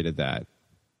appreciated that.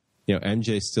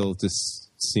 MJ still just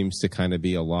seems to kind of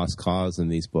be a lost cause in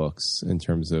these books in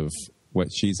terms of what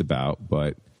she's about.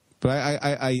 But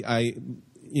I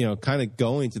kind of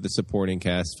going to the supporting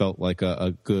cast felt like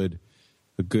a good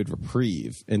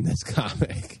reprieve in this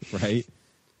comic, right?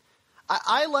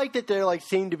 I like that there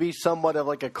seem to be somewhat of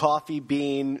like a coffee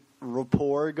bean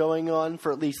rapport going on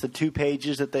for at least the 2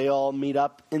 pages that they all meet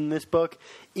up in this book,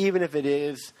 even if it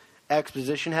is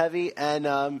exposition heavy. And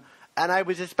I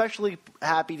was especially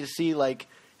happy to see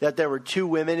that there were 2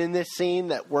 women in this scene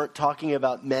that weren't talking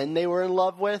about men they were in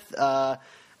love with. I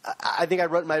think I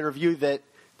wrote in my review that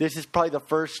this is probably the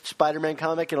first Spider-Man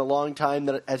comic in a long time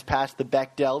that has passed the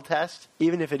Bechdel test,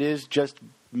 even if it is just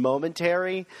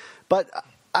momentary. But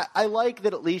I like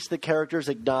that at least the characters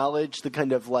acknowledge the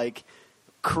kind of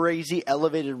crazy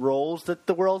elevated roles that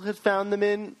the world has found them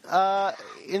in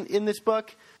this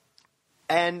book.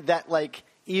 And that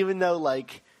even though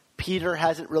Peter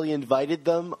hasn't really invited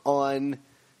them on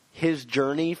his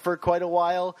journey for quite a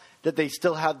while, that they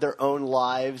still have their own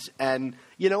lives, and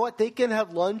you know what, they can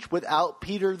have lunch without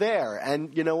Peter there,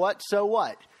 and you know what, so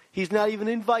what, he's not even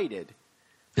invited.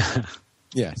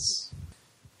 Yes,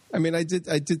 I mean, I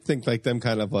did think them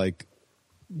kind of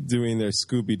doing their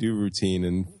Scooby-Doo routine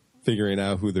and figuring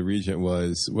out who the regent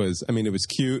was I mean, it was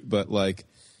cute, but I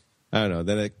don't know,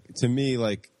 then to me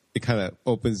it kind of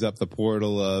opens up the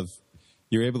portal of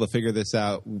you're able to figure this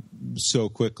out so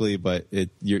quickly, but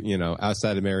you're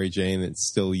outside of Mary Jane, it's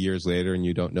still years later, and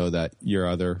you don't know that your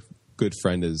other good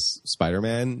friend is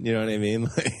Spider-Man. You know what I mean?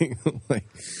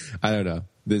 I don't know.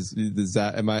 Does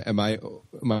that am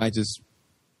I just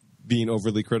being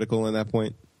overly critical in that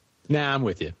point? Nah, I'm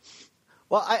with you.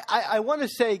 Well, I want to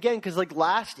say again, because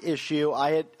last issue,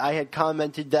 I had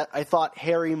commented that I thought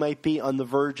Harry might be on the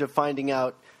verge of finding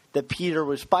out that Peter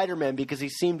was Spider-Man, because he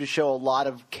seemed to show a lot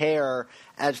of care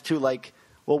as to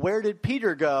where did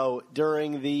Peter go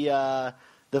during the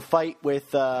fight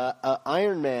with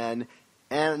Iron Man,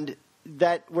 and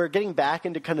that we're getting back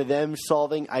into kind of them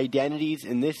solving identities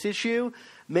in this issue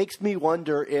makes me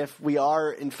wonder if we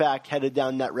are in fact headed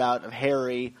down that route of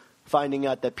Harry finding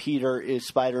out that Peter is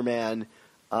Spider-Man.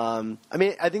 I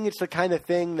mean, I think it's the kind of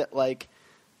thing that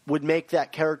would make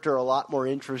that character a lot more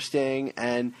interesting,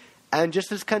 and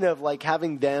just as kind of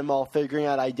having them all figuring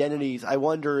out identities, I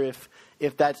wonder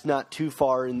if that's not too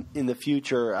far in the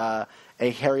future, a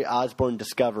Harry Osborn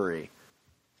discovery.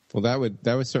 Well, that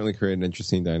would certainly create an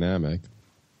interesting dynamic.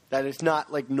 That it's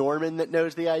not Norman that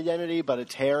knows the identity, but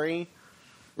it's Harry.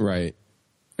 Right.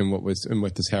 And what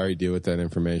does Harry do with that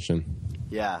information?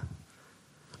 Yeah.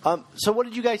 So what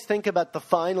did you guys think about the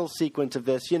final sequence of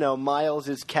this? Miles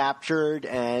is captured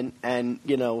and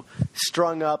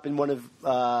strung up in one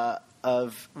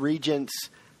of Regent's,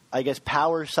 I guess,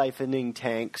 power siphoning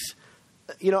tanks.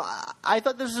 I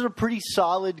thought this was a pretty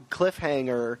solid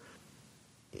cliffhanger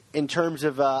in terms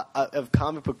of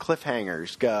comic book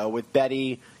cliffhangers go, with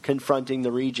Betty confronting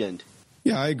the Regent.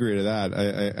 Yeah, I agree to that.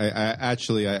 I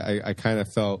actually kind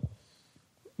of felt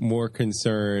more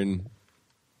concern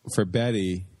for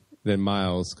Betty than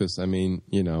Miles, because I mean,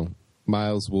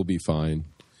 Miles will be fine.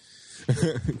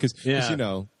 Because they're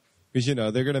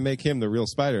going to make him the real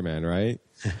Spider-Man, right?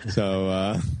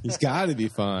 So he's got to be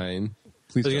fine.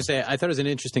 Please. I was going to say, I thought it was an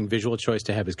interesting visual choice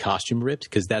to have his costume ripped,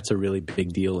 because that's a really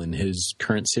big deal in his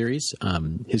current series.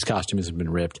 His costume has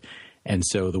been ripped, and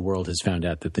so the world has found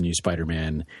out that the new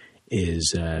Spider-Man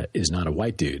is not a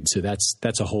white dude. So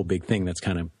that's a whole big thing that's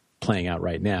kind of playing out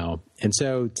right now. And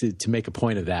so to make a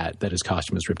point of that his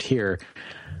costume is ripped here,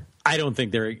 I don't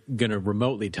think they're going to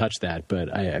remotely touch that, but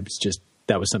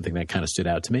that was something that kind of stood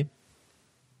out to me.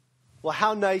 Well,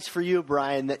 how nice for you,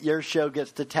 Brian, that your show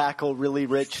gets to tackle really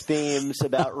rich themes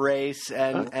about race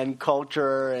and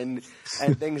culture and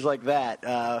things like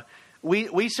that.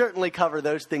 We certainly cover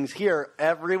those things here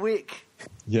every week.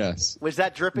 Yes. Was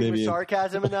that dripping with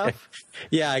sarcasm enough?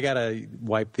 Yeah, I got to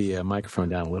wipe the microphone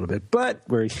down a little bit, but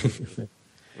we're...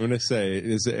 I'm going to say,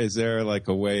 is there like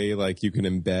a way like you can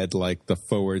embed like the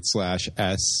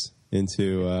 /S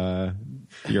into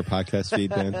your podcast feed,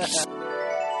 Dan?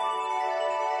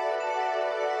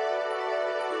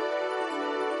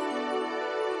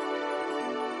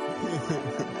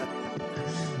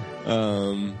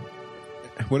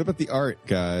 What about the art,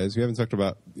 guys? We haven't talked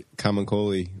about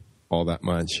Kamankooli all that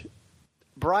much.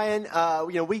 Brian,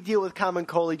 we deal with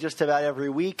Kamankooli just about every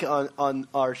week on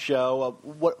our show.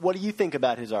 What do you think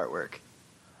about his artwork?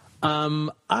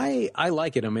 I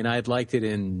like it. I mean, I had liked it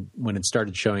when it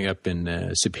started showing up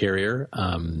in Superior.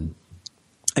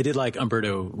 I did like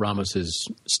Humberto Ramos's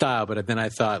style, but then I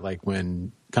thought like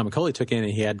when Kamankooli took in,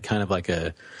 he had kind of like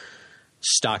a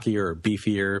stockier or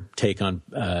beefier take on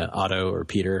Otto or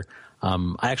Peter.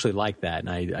 I actually like that,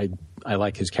 and I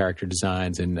like his character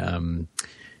designs, and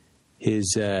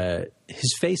his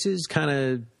faces kind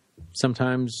of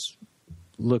sometimes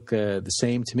look the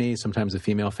same to me. Sometimes the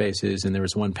female faces, and there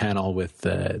was one panel with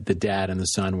the dad and the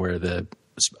son where the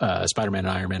Spider-Man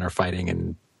and Iron Man are fighting,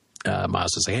 and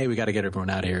Miles is like, "Hey, we got to get everyone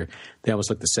out of here." They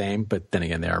almost look the same, but then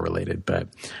again, they are related. But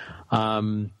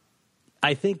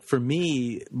I think for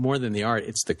me, more than the art,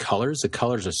 it's the colors. The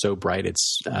colors are so bright.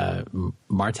 It's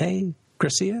Marte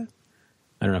Gracia.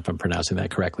 I don't know if I'm pronouncing that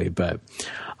correctly, but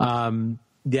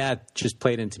it just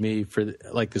played into me for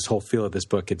like this whole feel of this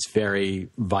book. It's very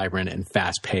vibrant and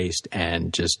fast paced,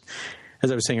 and just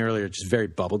as I was saying earlier, just very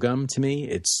bubblegum to me.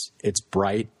 It's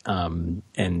bright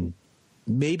and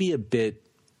maybe a bit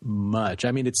much.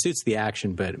 I mean, it suits the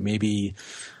action, but maybe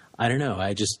I don't know.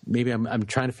 I'm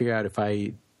trying to figure out if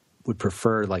I would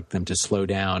prefer like them to slow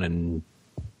down, and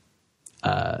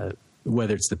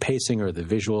whether it's the pacing or the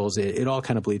visuals, it all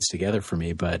kind of bleeds together for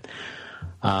me. But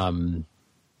I don't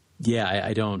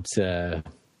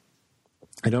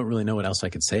really know what else I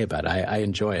could say about it. I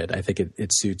enjoy it. I think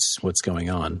it suits what's going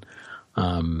on.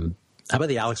 How about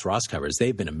the Alex Ross covers?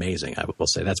 They've been amazing. I will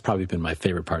say that's probably been my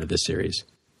favorite part of this series.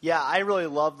 Yeah, I really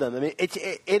love them. I mean,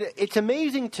 it's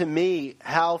amazing to me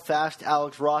how fast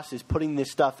Alex Ross is putting this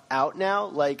stuff out now.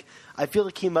 Like, I feel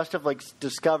like he must have like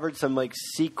discovered some like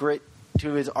secret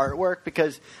to his artwork,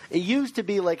 because it used to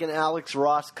be like an Alex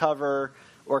Ross cover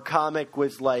or comic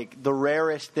was like the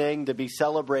rarest thing to be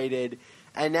celebrated,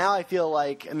 and now I feel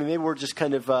like, I mean, maybe we're just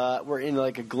kind of we're in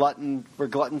like we're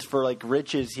gluttons for like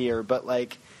riches here, but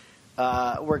like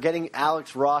we're getting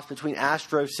Alex Ross between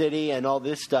Astro City and all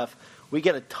this stuff. We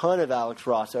get a ton of Alex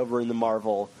Ross over in the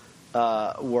Marvel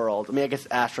world. I mean, I guess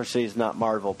Astro City is not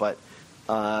Marvel, but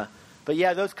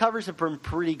yeah, those covers have been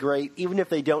pretty great, even if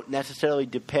they don't necessarily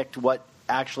depict what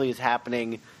actually is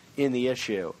happening in the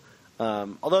issue.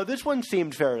 Although this one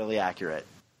seemed fairly accurate.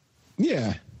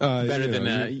 Yeah, better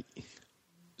than.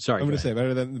 Sorry, I'm going to say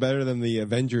better than the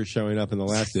Avengers showing up in the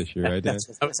last issue, right, Dan?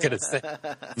 I was going to say.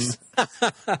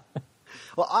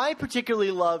 Well, I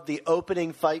particularly love the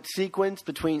opening fight sequence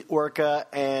between Orca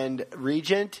and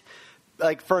Regent,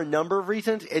 like for a number of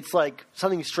reasons. It's like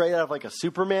something straight out of like a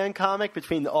Superman comic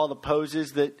between all the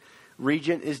poses that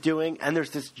Regent is doing, and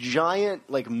there's this giant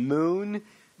like moon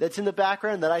that's in the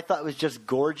background that I thought was just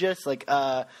gorgeous. Like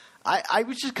I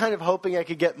was just kind of hoping I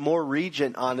could get more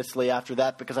Regent, honestly, after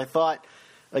that, because I thought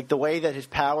like the way that his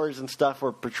powers and stuff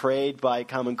were portrayed by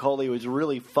Kamankooli was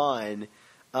really fun.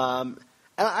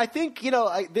 And I think,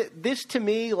 this to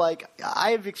me, like,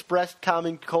 I have expressed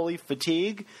Kamankooli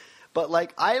fatigue, but,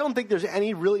 like, I don't think there's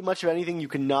really much of anything you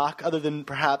can knock other than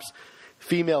perhaps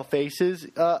female faces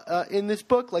in this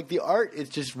book. Like, the art is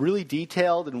just really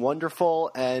detailed and wonderful,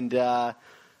 and, I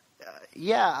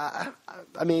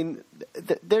mean,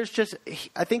 there's just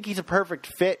 – I think he's a perfect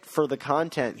fit for the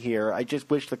content here. I just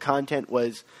wish the content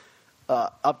was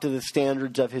up to the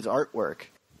standards of his artwork.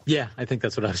 Yeah, I think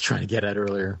that's what I was trying to get at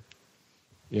earlier.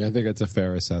 Yeah, I think that's a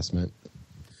fair assessment.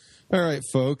 All right,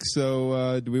 folks.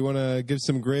 So, do we want to give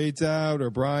some grades out, or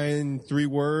Brian, 3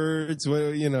 words?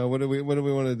 What do we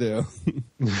want to do?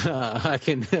 I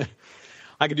can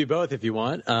do both if you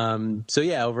want. So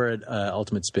yeah, over at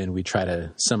Ultimate Spin, we try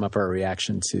to sum up our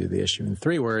reaction to the issue in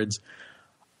 3 words.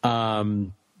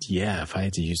 Yeah, if I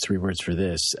had to use 3 words for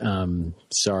this,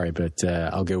 sorry, but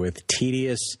I'll go with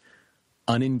tedious,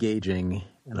 unengaging,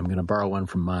 and I'm going to borrow one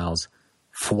from Miles.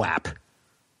 Fwap.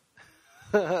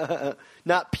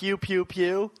 Not pew, pew,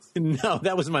 pew? No,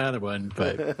 that was my other one,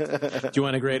 but do you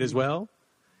want a grade as well?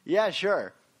 Yeah,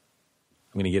 sure.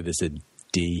 I'm going to give this a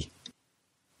D.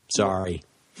 Sorry.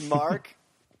 Mark?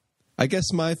 I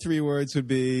guess my 3 words would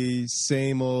be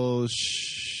same old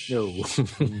No.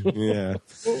 Yeah.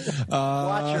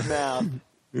 Watch your mouth.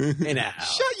 Hey now.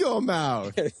 Shut your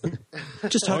mouth.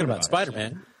 Just talking about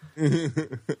Spider-Man.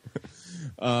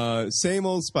 Same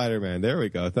old Spider-Man. There we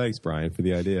go. Thanks, Brian, for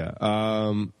the idea.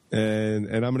 And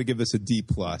I'm going to give this a D+.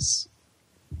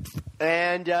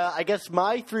 And I guess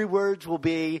my 3 words will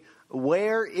be,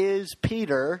 where is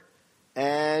Peter?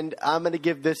 And I'm going to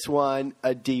give this one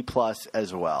a D+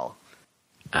 as well.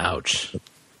 Ouch.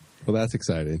 Well, that's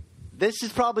exciting. This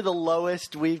is probably the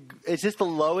lowest is this the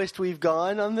lowest we've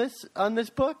gone on this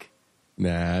book?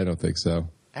 Nah, I don't think so.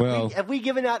 Have we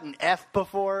given out an F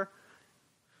before?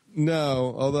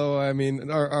 No, although, I mean,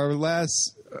 our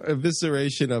last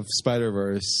evisceration of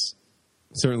Spider-Verse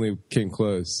certainly came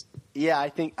close. Yeah, I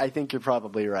think you're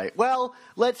probably right. Well,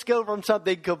 let's go from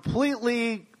something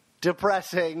completely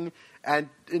depressing, and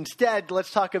instead,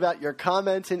 let's talk about your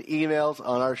comments and emails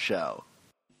on our show.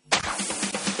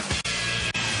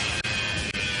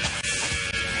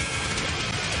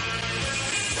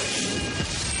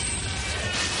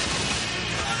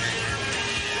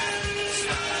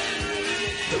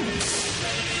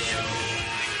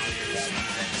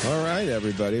 All right,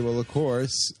 everybody. Well, of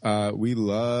course, we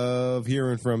love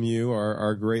hearing from you,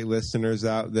 our great listeners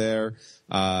out there.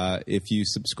 If you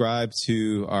subscribe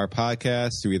to our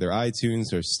podcast through either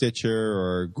iTunes or Stitcher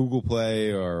or Google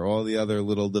Play or all the other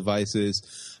little devices,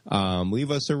 leave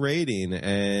us a rating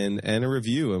and a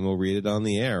review, and we'll read it on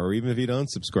the air. Or even if you don't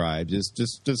subscribe,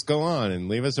 just go on and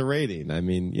leave us a rating. I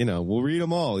mean, we'll read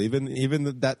them all, even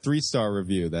that 3-star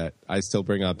review that I still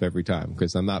bring up every time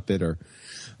because I'm not bitter.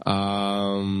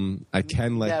 I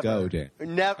can let go, Dan.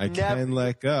 I can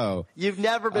let go. You've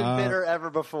never been bitter ever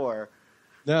before.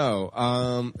 No.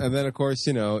 And then, of course,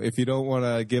 if you don't want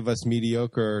to give us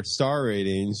mediocre star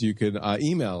ratings, you could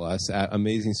email us at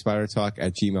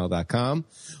amazingspidertalk@gmail.com,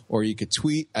 or you could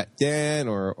tweet at Dan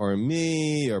or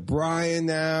me or Brian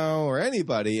now or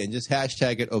anybody and just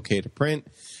hashtag it OK to print.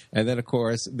 And then, of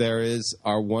course, there is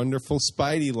our wonderful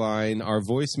Spidey line, our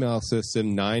voicemail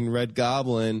system, 9 Red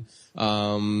Goblin. I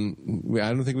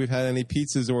don't think we've had any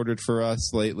pizzas ordered for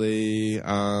us lately,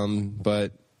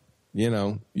 but,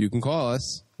 you can call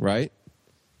us, right?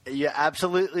 Yeah,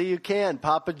 absolutely you can.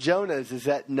 Papa Jonas is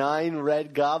at 9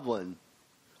 Red Goblin.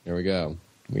 There we go.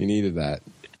 We needed that.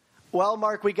 Well,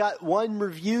 Mark, we got one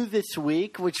review this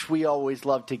week, which we always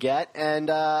love to get, and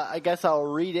I guess I'll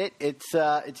read it. It's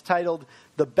titled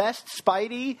 "The Best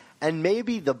Spidey and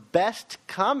Maybe the Best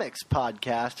Comics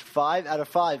Podcast, 5 out of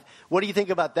 5." What do you think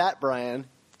about that, Brian?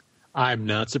 I'm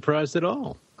not surprised at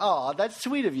all. Oh, that's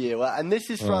sweet of you. And this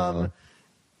is from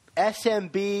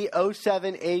SMB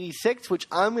 0786, which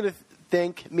I'm going to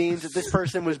think means that this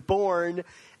person was born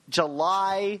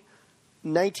July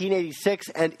 1986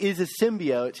 and is a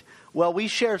symbiote. Well, we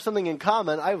share something in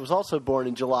common. I was also born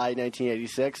in July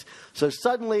 1986. So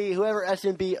suddenly, whoever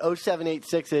SMB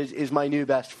 0786 is my new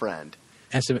best friend.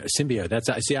 Symbiote.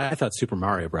 I thought Super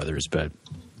Mario Brothers, but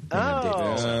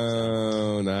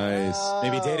Oh, nice.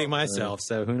 Maybe dating myself,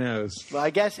 so who knows? Well, I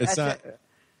guess it's not.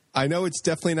 I know it's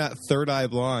definitely not Third Eye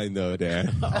Blind, though,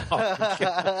 Dan.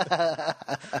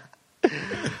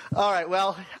 All right,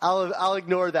 well, I'll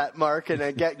ignore that, Mark,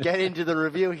 and get into the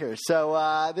review here.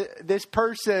 So this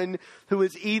person who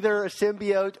is either a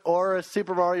symbiote or a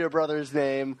Super Mario Brothers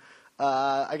name,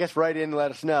 I guess write in and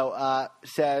let us know,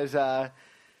 says,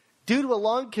 due to a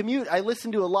long commute, I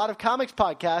listen to a lot of comics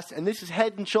podcasts, and this is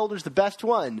head and shoulders the best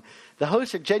one. The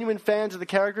hosts are genuine fans of the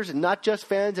characters and not just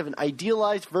fans of an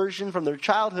idealized version from their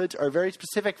childhoods or a very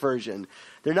specific version.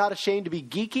 They're not ashamed to be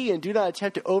geeky and do not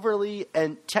attempt to overly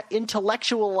and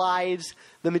intellectualize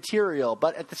the material.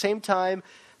 But at the same time,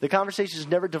 the conversations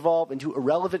never devolve into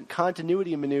irrelevant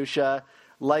continuity minutia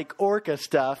like Orca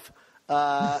stuff.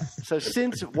 So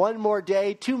since one more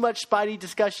day, too much Spidey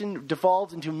discussion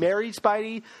devolves into married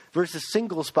Spidey versus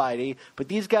single Spidey. But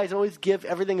these guys always give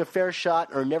everything a fair shot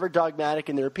or are never dogmatic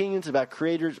in their opinions about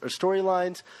creators or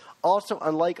storylines. Also,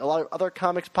 unlike a lot of other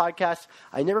comics podcasts,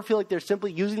 I never feel like they're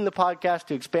simply using the podcast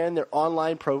to expand their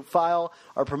online profile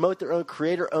or promote their own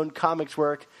creator-owned comics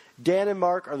work. Dan and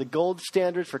Mark are the gold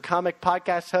standards for comic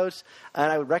podcast hosts,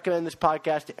 and I would recommend this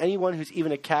podcast to anyone who's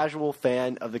even a casual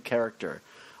fan of the character.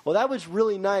 Well, that was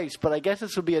really nice, but I guess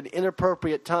this would be an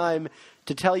inappropriate time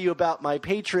to tell you about my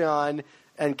Patreon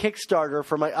and Kickstarter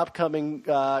for my upcoming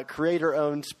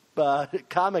creator-owned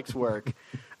comics work.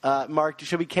 Mark,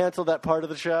 should we cancel that part of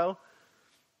the show?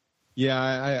 Yeah,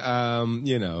 I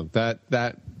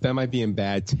that might be in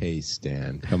bad taste,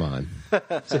 Dan. Come on.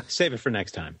 Save it for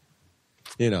next time.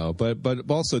 But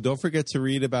also don't forget to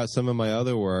read about some of my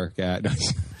other work at.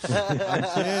 I'm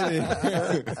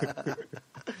kidding.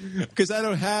 Because I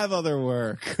don't have other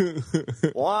work.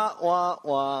 Wah, wah,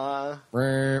 wah.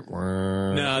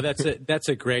 No, that's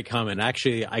a great comment.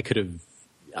 Actually, I could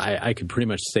pretty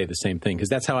much say the same thing, because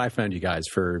that's how I found you guys,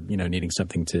 for needing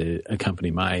something to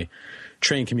accompany my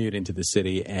train commute into the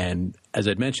city. And as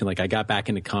I'd mentioned, I got back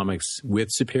into comics with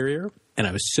Superior, and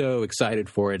I was so excited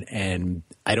for it. And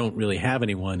I don't really have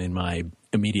anyone in my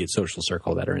immediate social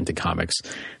circle that are into comics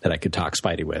that I could talk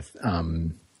Spidey with.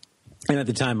 And at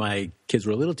the time, my kids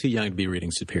were a little too young to be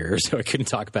reading Superior, so I couldn't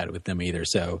talk about it with them either.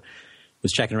 So I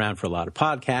was checking around for a lot of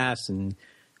podcasts, and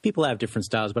people have different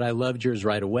styles, but I loved yours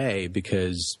right away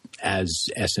because, as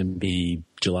SMB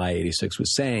July 86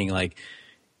 was saying,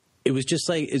 it was just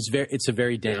it's a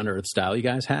very down-to-earth style you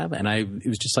guys have, and it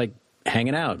was just like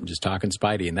hanging out and just talking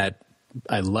Spidey, and that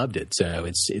I loved it. So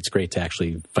it's great to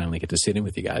actually finally get to sit in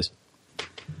with you guys.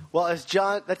 Well, as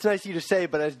John, that's nice of you to say,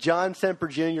 but as John Semper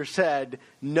Jr. said,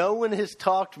 no one has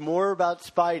talked more about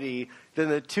Spidey than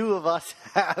the two of us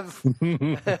have,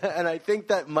 and I think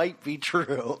that might be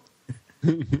true.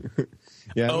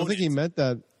 Yeah, I don't think he meant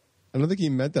that. I don't think he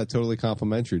meant that totally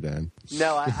complimentary, Dan.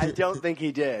 No, I don't think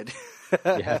he did.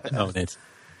 You have to own it.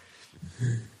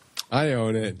 I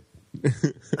own it.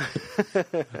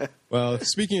 Well,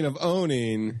 speaking of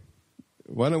owning,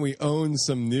 why don't we own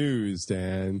some news,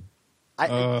 Dan?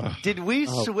 Did we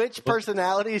switch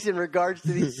personalities in regards to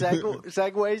these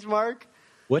segues, Mark?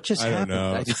 What just happened?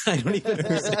 Don't know. I don't even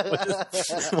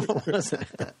understand. What was it?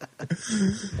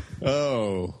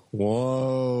 Oh,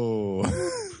 whoa.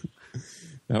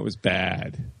 That was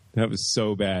bad. That was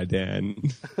so bad, Dan.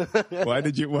 Why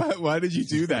did you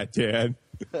do that, Dan?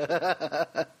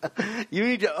 You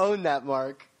need to own that,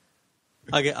 Mark.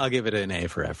 I'll give it an A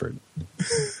for effort.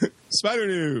 Spider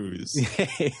News.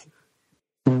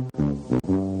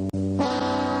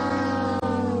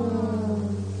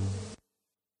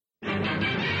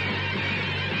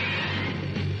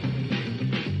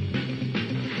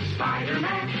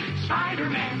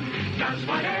 Spider-Man does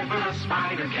whatever a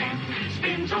spider can.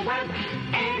 Spins a web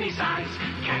any size,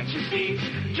 catches thieves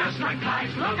just like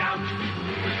flies. Look out,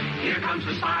 here comes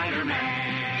the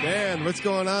Spider-Man. Dan, what's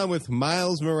going on with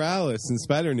Miles Morales in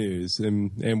Spider News,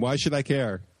 and why should I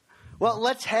care? Well,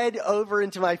 let's head over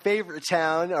into my favorite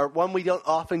town, or one we don't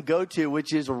often go to,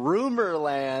 which is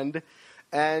Rumorland.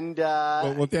 And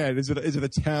well, Dan, is it a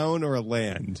town or a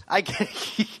land?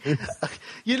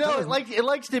 It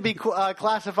likes to be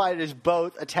classified as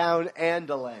both a town and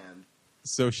a land.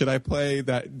 So should I play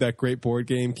that great board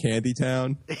game, Candy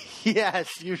Town? Yes,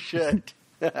 you should.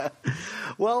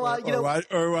 Well,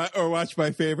 or watch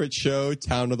my favorite show,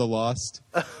 Town of the Lost.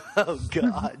 Oh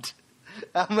God,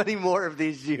 how many more of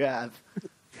these do you have?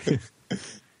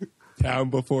 Town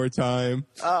Before Time.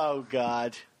 Oh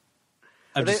God.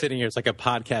 I'm just sitting here. It's like a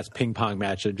podcast ping pong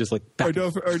match. I'm just like, or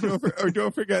don't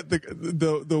forget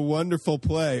the wonderful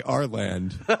play, Our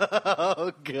Land.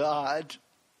 Oh God!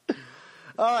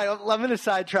 All right, I'm going to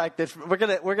sidetrack this. We're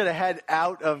gonna head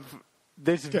out of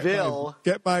this ville.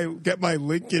 Get my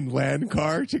Lincoln land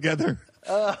car together.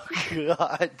 Oh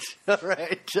God! All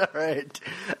right.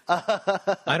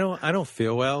 I don't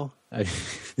feel well.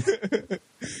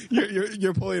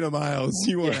 You're pulling a Miles.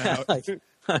 You want out?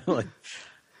 I'm like.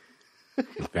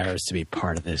 Embarrassed to be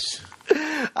part of this.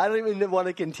 I don't even want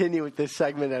to continue with this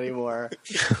segment anymore.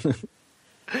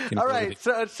 All right,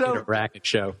 so a racket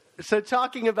show. So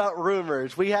talking about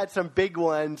rumors, we had some big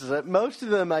ones. Most of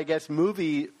them, I guess,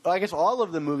 all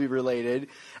of them movie related.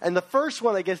 And the first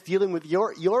one, I guess, dealing with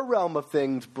your realm of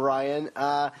things, Brian,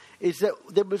 is that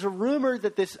there was a rumor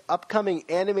that this upcoming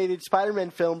animated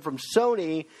Spider-Man film from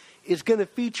Sony is going to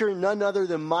feature none other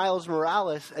than Miles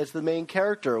Morales as the main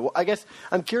character. Well, I guess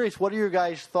I'm curious, what are your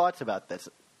guys' thoughts about this?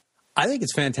 I think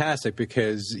it's fantastic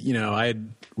because, I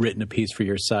had written a piece for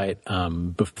your site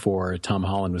before Tom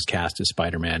Holland was cast as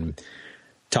Spider-Man,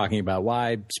 talking about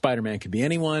why Spider-Man could be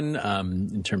anyone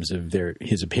in terms of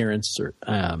his appearance,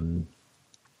 and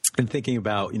thinking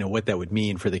about, what that would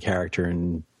mean for the character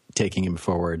and taking him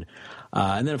forward.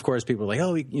 And then, of course, people are like,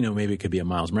 oh, maybe it could be a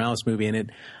Miles Morales movie.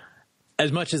 And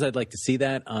as much as I'd like to see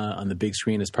that on the big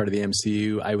screen as part of the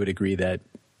MCU, I would agree that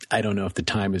I don't know if the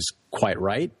time is quite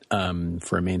right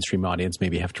for a mainstream audience.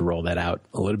 Maybe have to roll that out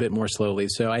a little bit more slowly.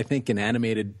 So I think an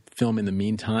animated film in the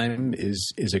meantime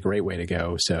is a great way to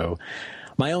go. So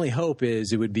my only hope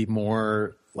is it would be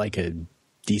more like a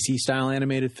DC-style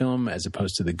animated film as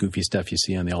opposed to the goofy stuff you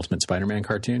see on the Ultimate Spider-Man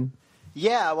cartoon.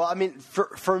 Yeah, well, I mean,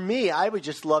 for me, I would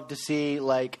just love to see,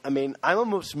 I'm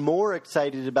almost more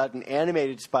excited about an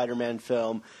animated Spider-Man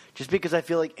film just because I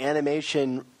feel like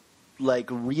animation,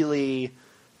 really,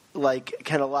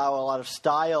 can allow a lot of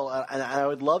style, and I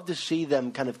would love to see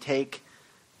them kind of take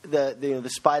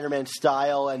the Spider-Man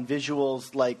style and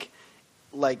visuals,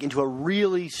 into a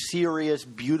really serious,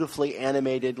 beautifully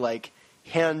animated,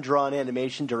 hand-drawn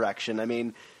animation direction. I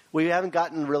mean, we haven't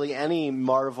gotten really any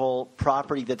Marvel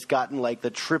property that's gotten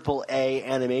the AAA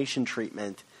animation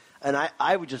treatment, and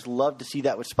I would just love to see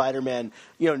that with Spider-Man.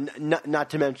 Not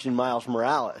to mention Miles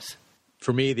Morales.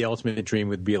 For me, the ultimate dream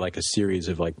would be a series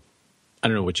of I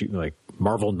don't know what you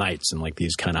Marvel Knights and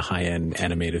these kind of high-end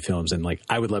animated films, and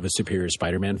I would love a Superior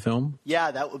Spider-Man film.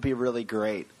 Yeah, that would be really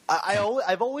great.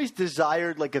 I've always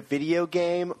desired a video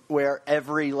game where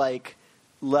every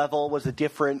level was a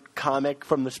different comic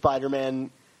from the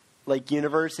Spider-Man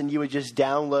universe, and you would just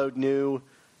download new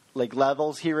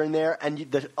levels here and there, and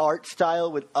the art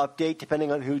style would update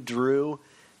depending on who drew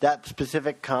that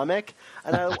specific comic.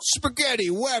 And spaghetti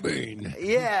webbing.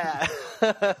 Yeah.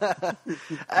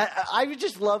 I would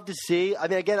just love to see. I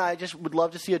mean, again, I just would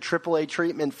love to see a AAA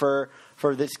treatment for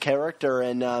this character,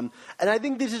 and I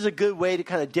think this is a good way to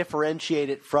kind of differentiate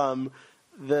it from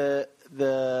the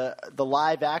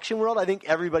live action world. I think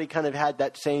everybody kind of had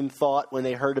that same thought when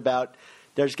they heard about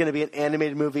there's going to be an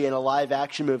animated movie and a live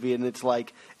action movie, and it's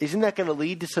isn't that going to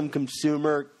lead to some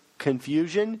consumer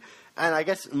confusion? And I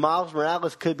guess Miles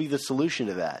Morales could be the solution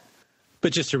to that.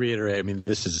 But just to reiterate, I mean,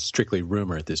 this is strictly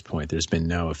rumor at this point. There's been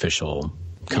no official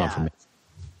confirmation.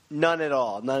 Yeah, none at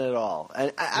all.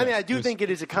 And I do think it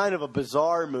is a kind of a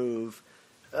bizarre move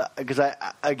because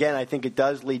I think it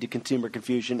does lead to consumer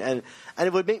confusion, and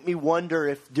it would make me wonder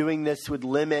if doing this would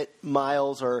limit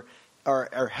Miles or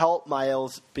help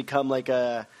Miles become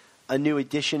a new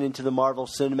addition into the Marvel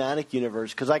Cinematic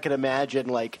Universe. Because I could imagine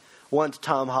once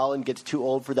Tom Holland gets too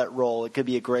old for that role, it could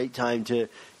be a great time to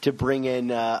bring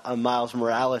in a Miles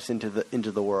Morales into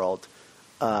the world.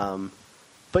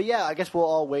 But yeah, I guess we'll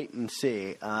all wait and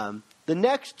see. The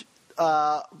next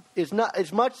is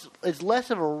less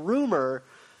of a rumor,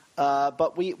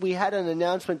 but we had an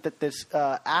announcement that this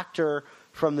actor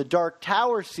from the Dark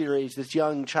Tower series, this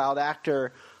young child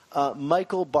actor,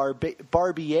 Michael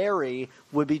Barbieri,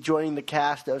 would be joining the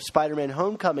cast of Spider-Man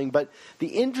Homecoming. But the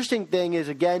interesting thing is,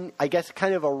 again, I guess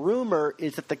kind of a rumor,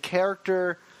 is that the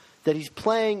character that he's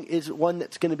playing is one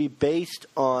that's going to be based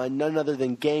on none other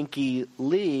than Genki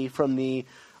Lee from the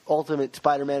Ultimate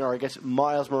Spider-Man, or I guess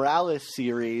Miles Morales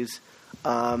series.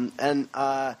 There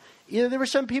were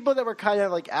some people that were kind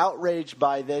of outraged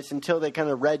by this until they kind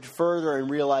of read further and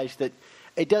realized that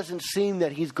it doesn't seem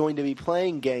that he's going to be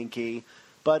playing Genki.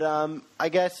 But I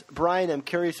guess, Brian, I'm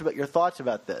curious about your thoughts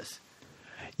about this.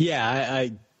 Yeah,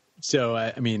 I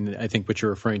think what you're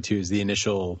referring to is the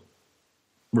initial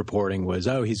reporting was,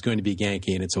 he's going to be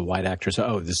Genki, and it's a white actor.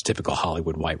 So, this is typical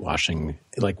Hollywood whitewashing.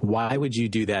 Why would you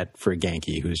do that for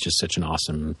Genki, who's just such an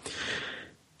awesome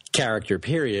character,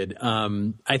 period?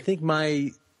 I think my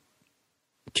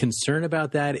concern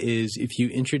about that is if you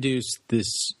introduce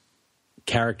this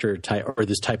character type or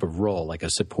this type of role, like a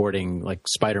supporting,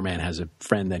 Spider-Man has a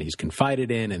friend that he's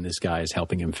confided in, and this guy is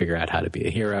helping him figure out how to be a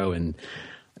hero, and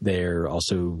they're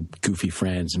also goofy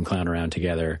friends and clown around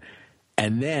together.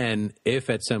 And then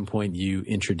if at some point you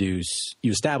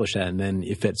establish that, and then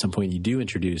if at some point you do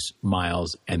introduce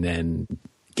Miles and then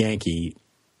Genki,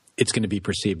 it's going to be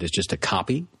perceived as just a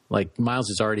copy.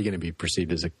 Miles is already going to be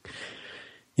perceived as a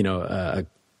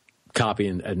copy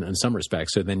in some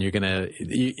respects. So then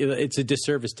it's a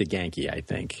disservice to Genki, I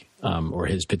think, or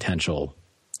his potential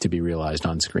to be realized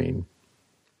on screen.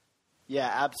 Yeah,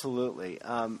 absolutely.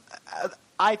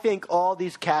 I think all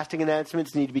these casting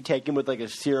announcements need to be taken with a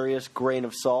serious grain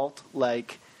of salt.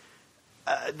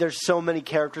 There's so many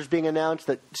characters being announced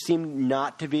that seem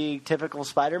not to be typical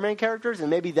Spider-Man characters, and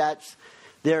maybe that's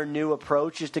their new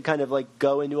approach, is to kind of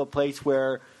go into a place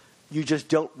where you just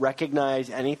don't recognize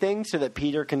anything, so that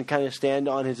Peter can kind of stand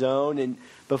on his own, and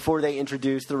before they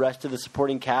introduce the rest of the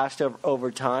supporting cast over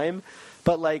time.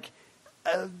 But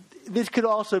this could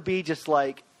also be just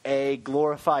a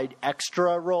glorified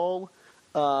extra role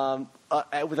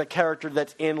with a character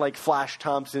that's in Flash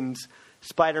Thompson's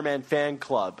Spider-Man fan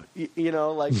club.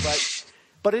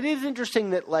 But it is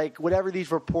interesting that, like, whatever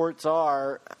these reports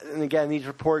are, and again, these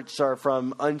reports are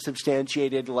from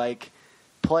unsubstantiated, like,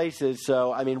 places,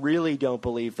 so, I mean, really don't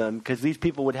believe them, because these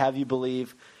people would have you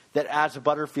believe that Asa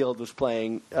Butterfield was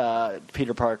playing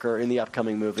Peter Parker in the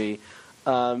upcoming movie.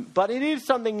 But it is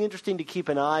something interesting to keep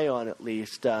an eye on, at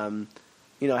least, how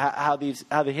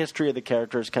the history of the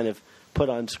character is kind of put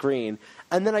on screen.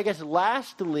 And then I guess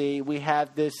lastly, we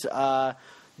have this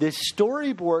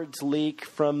storyboards leak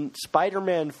from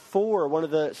Spider-Man 4. One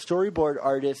of the storyboard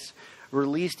artists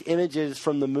released images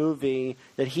from the movie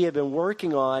that he had been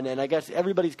working on, and I guess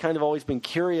everybody's kind of always been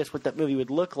curious what that movie would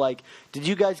look like. Did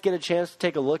you guys get a chance to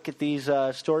take a look at these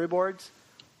storyboards?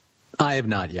 I have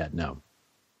not yet, no.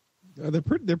 They're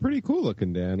pretty cool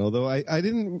looking, Dan. Although I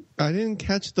didn't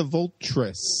catch the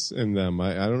Voltress in them.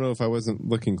 I don't know if I wasn't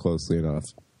looking closely enough.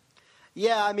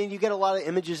 Yeah, I mean, you get a lot of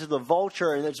images of the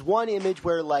Vulture, and there's one image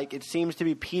where, like, it seems to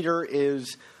be Peter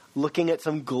is looking at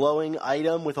some glowing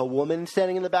item with a woman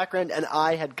standing in the background, and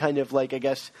I had kind of, like, I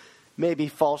guess maybe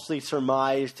falsely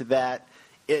surmised that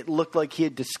it looked like he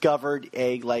had discovered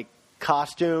a, like,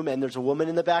 costume and there's a woman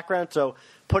in the background. So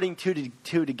putting two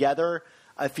together,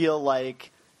 I feel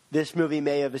like this movie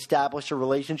may have established a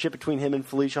relationship between him and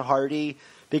Felicia Hardy,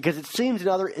 because it seems in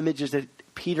other images that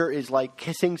Peter is, like,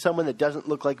 kissing someone that doesn't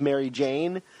look like Mary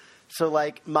Jane. So,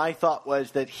 like, my thought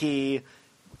was that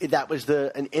that was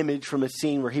an image from a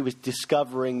scene where he was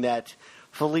discovering that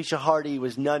Felicia Hardy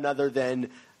was none other than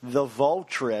the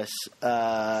Voltress,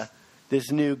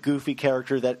 this new goofy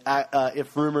character that,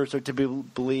 if rumors are to be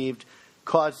believed,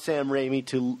 caused Sam Raimi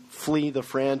to flee the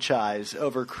franchise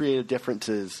over creative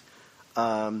differences.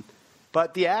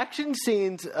 But the action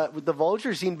scenes with the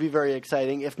Vulture seem to be very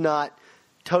exciting, if not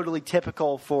totally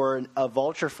typical for a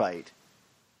Vulture fight.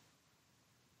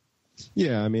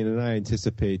 Yeah, I mean, and I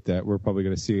anticipate that we're probably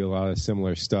going to see a lot of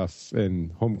similar stuff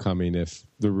in Homecoming if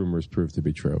the rumors prove to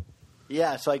be true.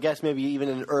 Yeah, so I guess maybe even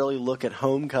an early look at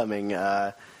Homecoming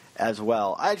as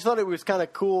well. I just thought it was kind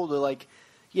of cool to, like,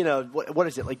 what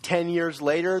is it, like 10 years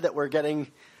later that we're getting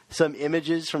some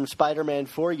images from Spider-Man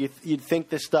 4. You'd think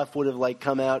this stuff would have, like,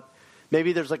 come out.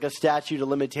 Maybe there's, like, a statute of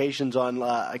limitations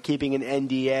on keeping an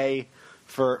NDA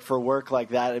for work like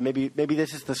that, and maybe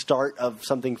this is the start of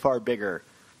something far bigger.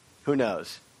 Who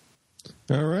knows?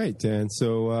 All right, Dan.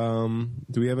 So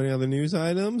do we have any other news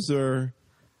items, or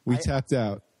we tapped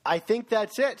out? I think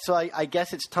that's it. So I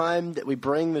guess it's time that we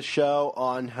bring the show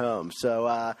on home.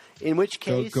 So in which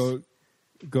case...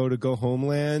 Go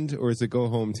Homeland, or is it go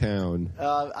Hometown?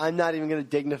 I'm not even going to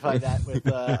dignify that with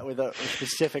a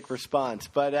specific response.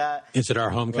 But is it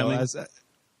our Homecoming? Well,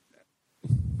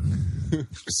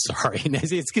 sorry,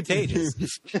 it's contagious.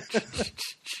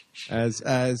 As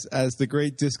the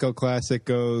great disco classic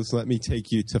goes, let me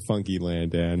take you to Funky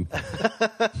Land, Dan.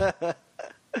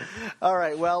 All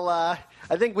right. Well, I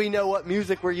think we know what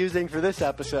music we're using for this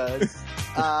episode.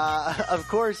 Of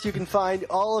course, you can find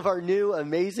all of our new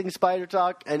Amazing Spider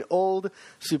Talk and old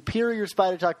Superior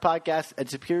Spider Talk podcasts at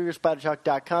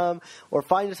superiorspidertalk.com, or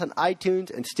find us on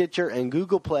iTunes and Stitcher and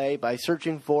Google Play by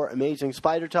searching for Amazing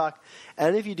Spider Talk.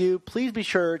 And if you do, please be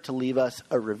sure to leave us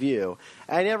a review.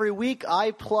 And every week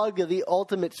I plug the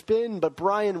Ultimate Spin, but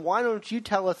Brian, why don't you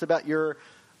tell us about your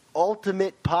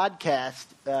Ultimate podcast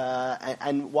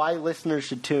and why listeners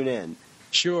should tune in?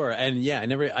 Sure, and yeah,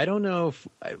 I don't know if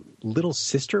Little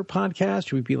Sister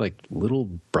podcast would be like Little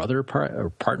Brother or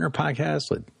Partner podcast.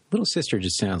 Like, Little Sister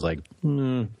just sounds like.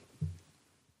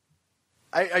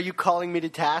 Are you calling me to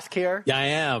task here? Yeah, I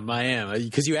am,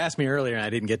 because you asked me earlier and I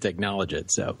didn't get to acknowledge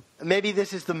it. So maybe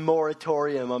this is the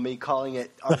moratorium on me calling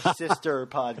it our sister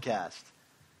podcast.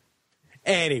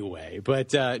 Anyway,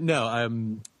 but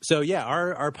no. So yeah,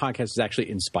 our podcast is actually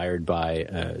inspired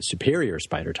by Superior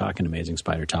Spider Talk and Amazing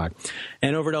Spider Talk,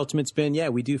 and over at Ultimate Spin, yeah,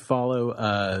 we do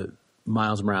follow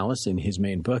Miles Morales in his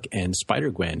main book and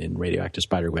Spider-Gwen in Radioactive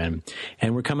Spider-Gwen,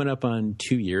 and we're coming up on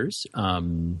 2 years.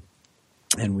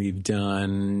 And we've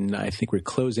done, I think we're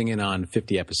closing in on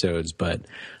 50 episodes, but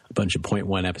a bunch of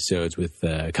 .1 episodes with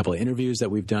a couple of interviews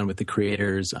that we've done with the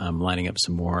creators, lining up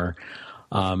some more.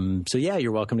 So yeah,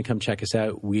 you're welcome to come check us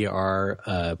out. We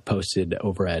are posted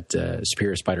over at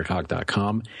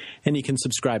superiorspidertalk.com, and you can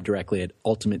subscribe directly at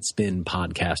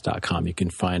ultimatespinpodcast.com. You can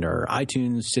find our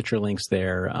iTunes, Stitcher links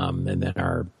there, and then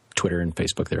our Twitter and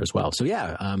Facebook there as well. So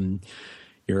yeah,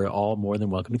 you're all more than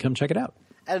welcome to come check it out.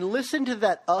 And listen to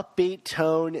that upbeat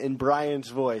tone in Brian's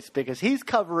voice, because he's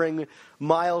covering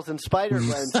Miles and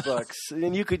Spider-Gwen's books,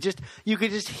 and you could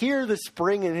just hear the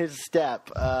spring in his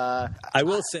step. I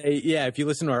will say, yeah, if you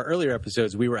listen to our earlier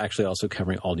episodes, we were actually also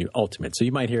covering All New Ultimate, so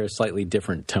you might hear a slightly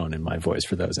different tone in my voice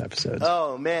for those episodes.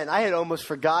 Oh man, I had almost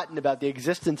forgotten about the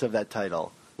existence of that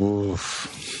title.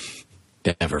 Oof.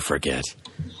 Never forget.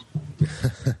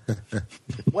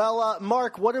 Well,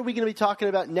 Mark, what are we going to be talking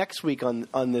about next week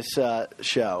on this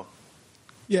show?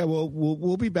 Yeah, well,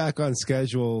 we'll be back on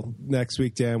schedule next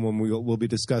week, Dan, when we'll be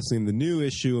discussing the new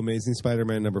issue, Amazing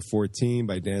Spider-Man number 14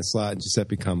 by Dan Slott and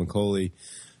Giuseppe Camuncoli.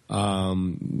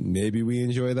 Maybe we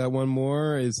enjoy that one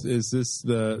more. Is this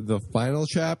the final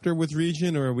chapter with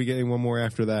Region, or are we getting one more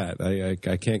after that? I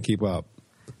can't keep up.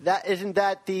 Isn't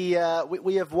that the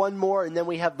we have one more, and then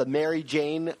we have the Mary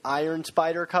Jane Iron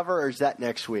Spider cover, or is that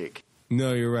next week?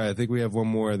 No, you're right. I think we have one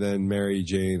more than Mary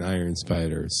Jane Iron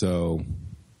Spider. So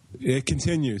it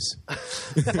continues.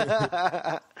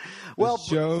 Well, the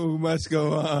show must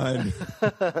go on.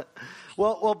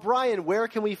 Well, Brian, where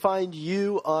can we find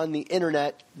you on the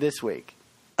internet this week?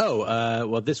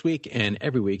 Well, this week and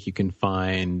every week you can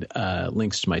find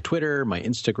links to my Twitter, my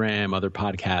Instagram, other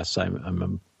podcasts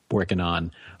I'm working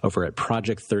on over at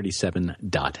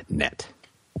project37.net.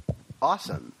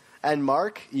 Awesome. And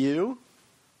Mark, you?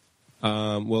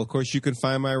 Well, of course, you can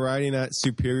find my writing at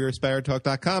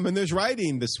superiorspidertalk.com. And there's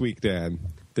writing this week, Dan.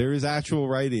 There is actual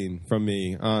writing from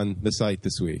me on the site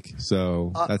this week.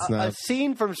 So that's not... A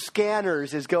scene from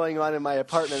Scanners is going on in my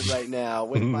apartment right now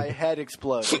with my head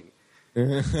exploding.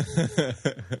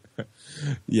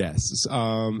 Yes.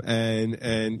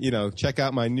 And check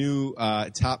out my new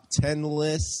top 10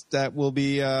 list that will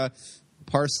be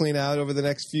parceling out over the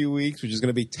next few weeks, which is going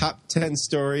to be top 10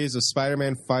 stories of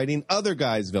Spider-Man fighting other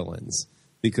guys' villains.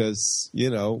 Because,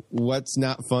 what's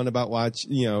not fun about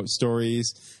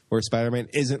stories where Spider-Man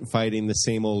isn't fighting the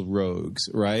same old rogues,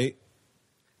 right?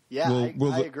 Yeah,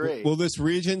 I agree. Will this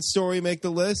Regent story make the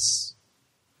list?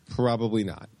 Probably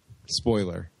not.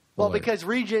 Spoiler. Well, because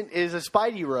Regent is a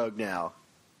Spidey rogue now.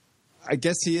 I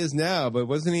guess he is now, but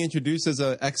wasn't he introduced as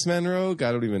an X-Men rogue?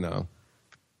 I don't even know.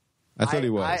 I thought he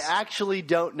was. I actually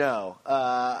don't know,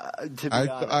 to be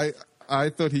honest. I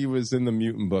thought he was in the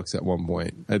Mutant books at one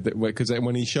point. Because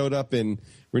when he showed up in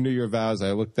Renew Your Vows,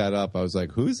 I looked that up. I was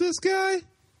like, who's this guy?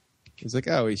 He's like,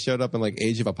 he showed up in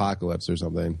Age of Apocalypse or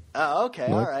something. Oh, okay.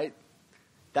 What? All right.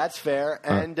 That's fair.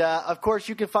 And, of course,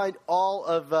 you can find all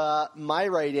of my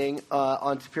writing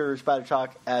on Superior Spider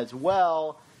Talk as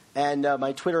well, and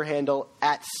my Twitter handle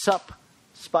at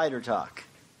 @SupSpiderTalk.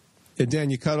 And Dan,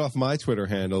 you cut off my Twitter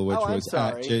handle, which was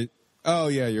sorry. Oh,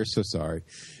 yeah, you're so sorry.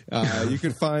 You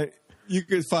can find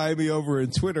me over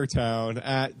in Twitter Town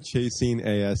at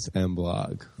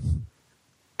ChasingASMblog.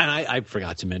 And I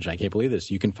forgot to mention, I can't believe this,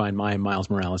 you can find my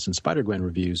Miles Morales and Spider-Gwen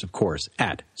reviews, of course,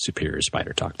 at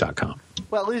SuperiorSpiderTalk.com.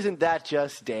 Well, isn't that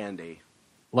just dandy?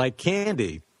 Like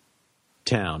Candy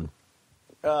Town.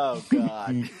 Oh,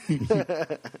 God.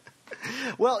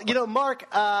 Well, Mark,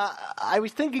 I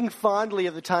was thinking fondly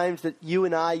of the times that you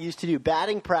and I used to do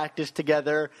batting practice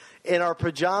together in our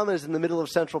pajamas in the middle of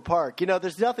Central Park.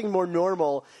 There's nothing more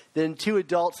normal than two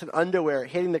adults in underwear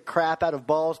hitting the crap out of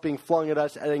balls being flung at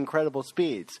us at incredible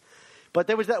speeds. But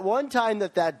there was that one time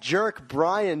that jerk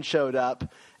Brian showed up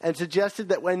and suggested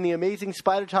that when the Amazing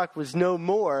Spider Talk was no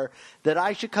more, that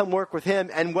I should come work with him.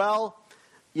 And, well,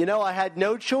 I had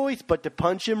no choice but to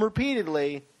punch him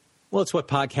repeatedly. Well, it's what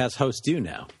podcast hosts do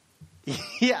now.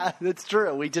 Yeah, that's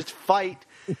true. We just fight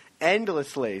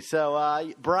endlessly.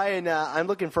 So, Brian, I'm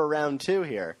looking for round 2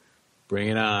 here. Bring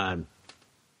it on.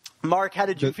 Mark, how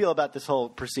did you feel about this whole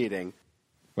proceeding?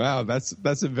 Wow,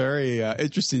 that's a very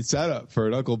interesting setup for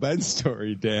an Uncle Ben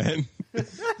story, Dan.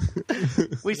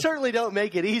 We certainly don't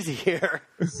make it easy here.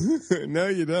 No,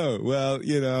 you don't. Well,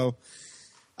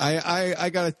 I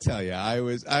got to tell you, I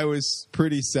was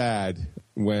pretty sad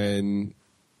when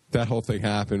that whole thing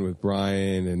happened with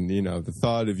Brian, and the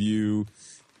thought of you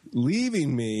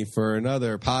leaving me for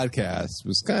another podcast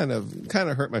was kind of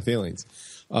hurt my feelings.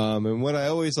 And what I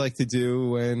always like to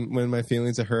do when my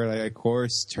feelings are hurt, I of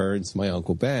course turn to my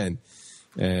Uncle Ben,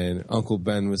 and Uncle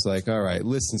Ben was like, "All right,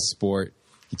 listen, sport."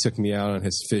 He took me out on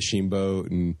his fishing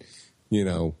boat, and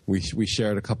we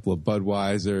shared a couple of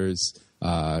Budweisers,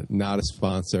 not a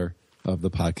sponsor of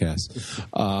the podcast.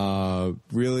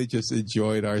 Really just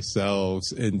enjoyed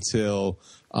ourselves until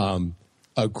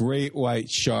a great white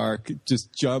shark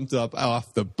just jumped up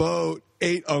off the boat,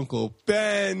 ate Uncle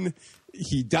Ben.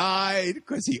 he died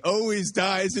because he always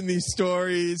dies in these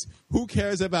stories. Who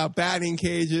cares about batting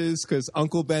cages because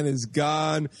Uncle Ben is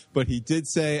gone? But he did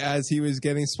say as he was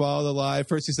getting swallowed alive,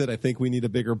 first he said, I think we need a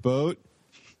bigger boat.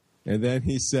 And then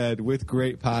he said, with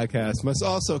great podcast must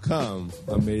also come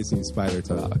amazing spider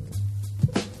talk.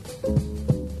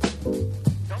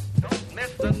 Don't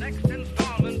miss the next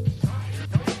installment.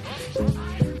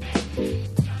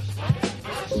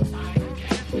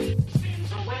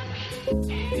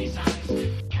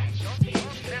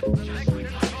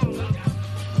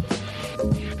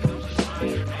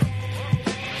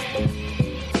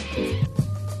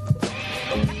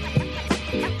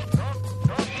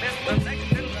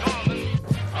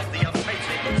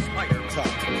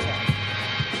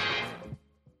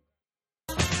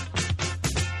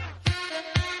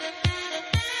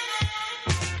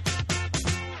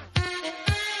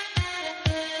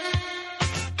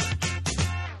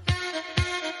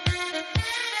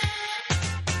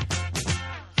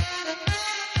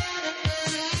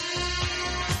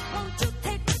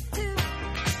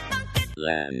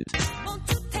 Land. Won't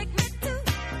you take me to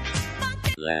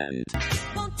Monkey Land.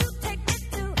 Won't you take me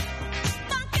to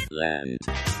Monkey Land.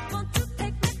 Won't you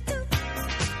take me to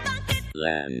Monkey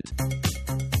Land.